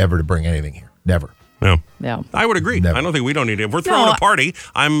anybody ever to bring anything here. Never. No. I would agree. Never. I don't think we don't need it. If we're throwing a party,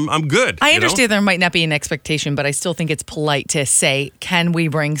 I'm good. I understand there might not be an expectation, but I still think it's polite to say, can we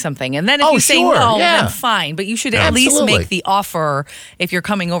bring something? And then if you say no, then fine. But you should at least make the offer if you're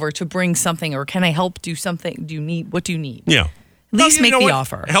coming over to bring something, or can I help do something? What do you need? Yeah. At least make the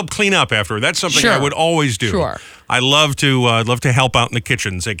offer. Help clean up after. That's something I would always do. Sure. I love to help out in the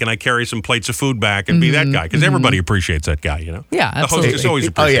kitchen. Say, can I carry some plates of food back and be that guy? Because everybody appreciates that guy, Yeah, the hostess always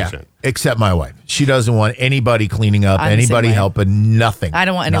appreciates it. Except my wife. She doesn't want anybody cleaning up, anybody helping, nothing. I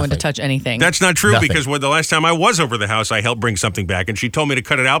don't want anyone to touch anything. That's not true because the last time I was over the house, I helped bring something back, and she told me to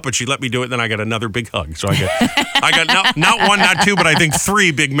cut it out, but she let me do it. Then I got another big hug. So I got not one, not two, but I think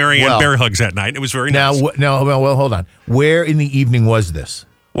 3 big Marianne bear hugs that night. It was very nice. Well, hold on. Where in the evening was this?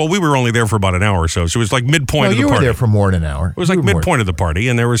 Well, we were only there for about an hour or so it was like midpoint of the party. You were there for more than an hour. It was like midpoint of the party,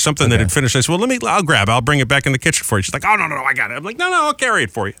 and there was something that had finished. I said, well, I'll bring it back in the kitchen for you. She's like, oh, no, I got it. I'm like, no, I'll carry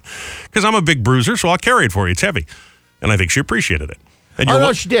it for you. Because I'm a big bruiser, so I'll carry it for you. It's heavy. And I think she appreciated it. And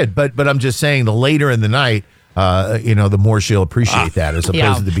no, she did. But I'm just saying the later in the night, the more she'll appreciate that as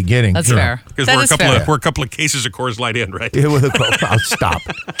opposed to the beginning. That's fair. Because we're a couple of cases of Coors Light in, right? I'll stop.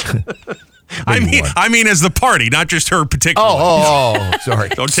 I mean, as the party, not just her particularly. Oh, sorry.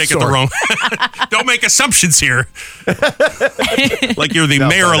 Don't take it the wrong. Don't make assumptions here. Like you're the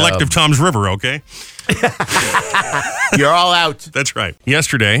mayor-elect of Tom's River, okay? You're all out. That's right.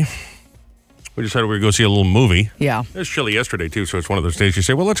 Yesterday, we decided we would go see a little movie. Yeah. It was chilly yesterday, too, so it's one of those days you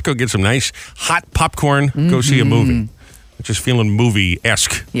say, well, let's go get some nice hot popcorn, go see a movie. Just feeling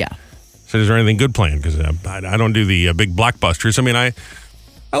movie-esque. Yeah. So is there anything good planned? Because I don't do the big blockbusters. I mean,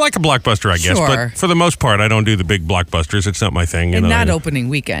 I like a blockbuster, I guess, but for the most part, I don't do the big blockbusters. It's not my thing. And not opening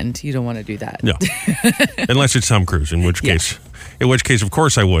weekend. You don't want to do that. No. Unless it's Tom Cruise, in which case, of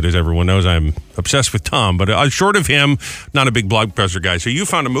course, I would. As everyone knows, I'm obsessed with Tom. But short of him, not a big blockbuster guy. So you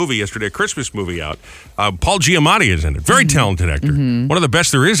found a movie yesterday, a Christmas movie out. Paul Giamatti is in it. Very talented actor. One of the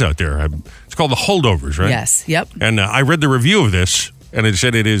best there is out there. It's called The Holdovers, right? Yes. Yep. And I read the review of this. And it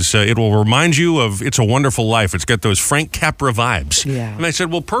said it will remind you of It's a Wonderful Life. It's got those Frank Capra vibes. Yeah. And I said,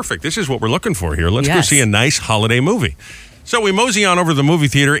 well, perfect. This is what we're looking for here. Let's go see a nice holiday movie. So we mosey on over to the movie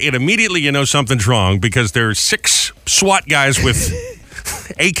theater, and immediately you know something's wrong because there's 6 SWAT guys with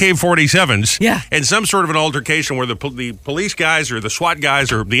AK-47s and some sort of an altercation where the police guys or the SWAT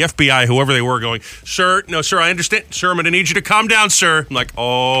guys or the FBI, whoever they were, going, sir, I understand. Sir, I'm going to need you to calm down, sir. I'm like,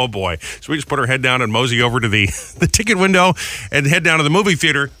 oh, boy. So we just put our head down and mosey over to the ticket window and head down to the movie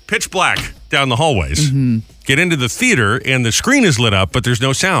theater, pitch black down the hallways. Get into the theater, and the screen is lit up, but there's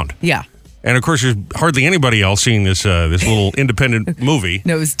no sound. Yeah. And, of course, there's hardly anybody else seeing this little independent movie.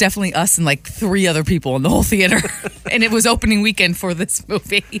 No, it was definitely us and like 3 other people in the whole theater. And it was opening weekend for this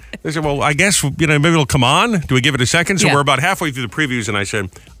movie. They said, well, I guess, maybe it'll come on. Do we give it a second? So we're about halfway through the previews, and I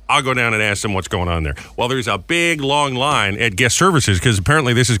said, I'll go down and ask them what's going on there. Well, there's a big, long line at guest services because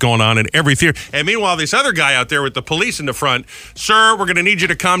apparently this is going on in every theater. And meanwhile, this other guy out there with the police in the front, sir, we're going to need you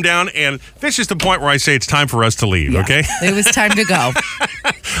to calm down. And this is the point where I say it's time for us to leave, okay? It was time to go.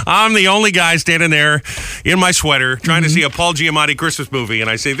 I'm the only guy standing there in my sweater trying to see a Paul Giamatti Christmas movie. And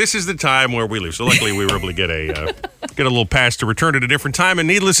I say, this is the time where we leave. So luckily we were able to get a little pass to return at a different time. And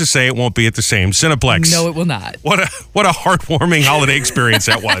needless to say, it won't be at the same Cineplex. No, it will not. What a heartwarming holiday experience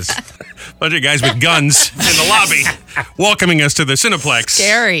that was. Bunch of guys with guns in the lobby. welcoming us to the Cineplex.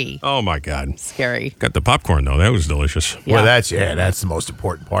 Scary. Oh, my God. Scary. Got the popcorn, though. That was delicious. Yeah. Well, that's the most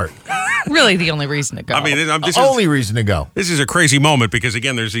important part. Really the only reason to go. I mean, only reason to go. This is a crazy moment because,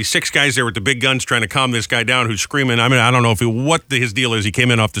 again, there's these 6 guys there with the big guns trying to calm this guy down who's screaming. I mean, I don't know what his deal is. He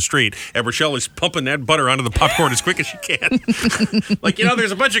came in off the street, and Rochelle is pumping that butter onto the popcorn as quick as she can. Like,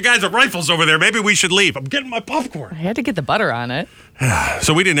 there's a bunch of guys with rifles over there. Maybe we should leave. I'm getting my popcorn. I had to get the butter on it.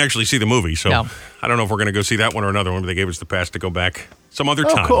 So we didn't actually see the movie, so no. I don't know if we're going to go see that one or another one, but they gave us the pass to go back some other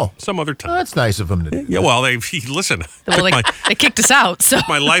time. Oh, cool. Some other time. Oh, that's nice of them to do. Yeah, well, listen. Well, they kicked us out, so.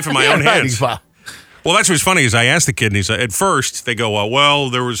 My life in my own hands. Well, that's what's funny is I asked the kid, and he said, at first, they go,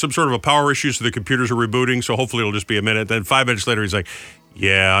 well, there was some sort of a power issue, so the computers are rebooting, so hopefully it'll just be a minute. Then 5 minutes later, he's like,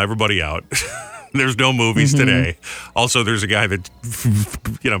 yeah, everybody out. There's no movies today. Also, there's a guy that,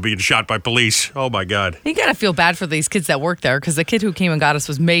 being shot by police. Oh, my God. You got to feel bad for these kids that work there because the kid who came and got us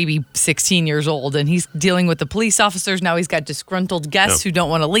was maybe 16 years old, and he's dealing with the police officers. Now he's got disgruntled guests who don't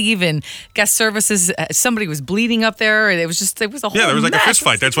want to leave, and guest services. Somebody was bleeding up there. It was a whole there was like mess. a fist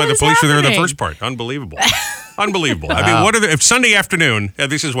fight. That's why the police were there in the first part. Unbelievable. Unbelievable. I mean, if Sunday afternoon,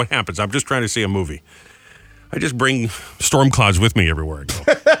 this is what happens. I'm just trying to see a movie. I just bring storm clouds with me everywhere I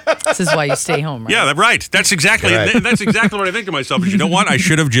go. This is why you stay home, right? Yeah, right. That's exactly what I think to myself. Is, you know what? I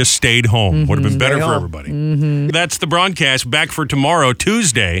should have just stayed home. Would have been better for everybody. Mm-hmm. That's the broadcast. Back for tomorrow,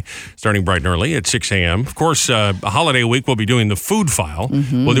 Tuesday, starting bright and early at 6 a.m. Of course, a holiday week, we'll be doing the food file.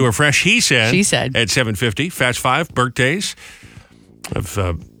 Mm-hmm. We'll do a fresh He Said at 7:50. Fast 5, birthdays.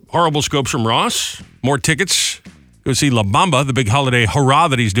 Of horrible scopes from Ross. More tickets. Go see La Bamba, the big holiday hurrah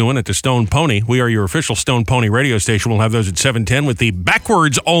that he's doing at the Stone Pony. We are your official Stone Pony radio station. We'll have those at 7:10 with the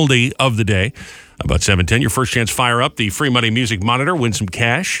backwards oldie of the day. About 7:10, your first chance fire up the free money music monitor, win some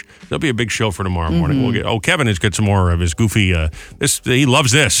cash. There'll be a big show for tomorrow morning. We'll Kevin has got some more of his goofy. He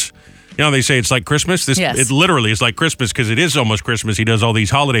loves this. They say it's like Christmas. It literally is like Christmas because it is almost Christmas. He does all these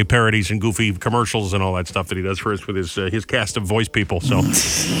holiday parodies and goofy commercials and all that stuff that he does for us with his cast of voice people. So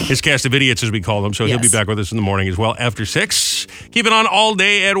his cast of idiots, as we call them. So he'll be back with us in the morning as well after 6. Keep it on all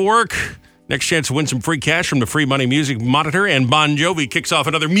day at work. Next chance to win some free cash from the free money music monitor. And Bon Jovi kicks off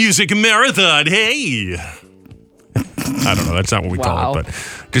another music marathon. Hey! I don't know. That's not what we call it, but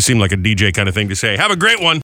it just seemed like a DJ kind of thing to say. Have a great one.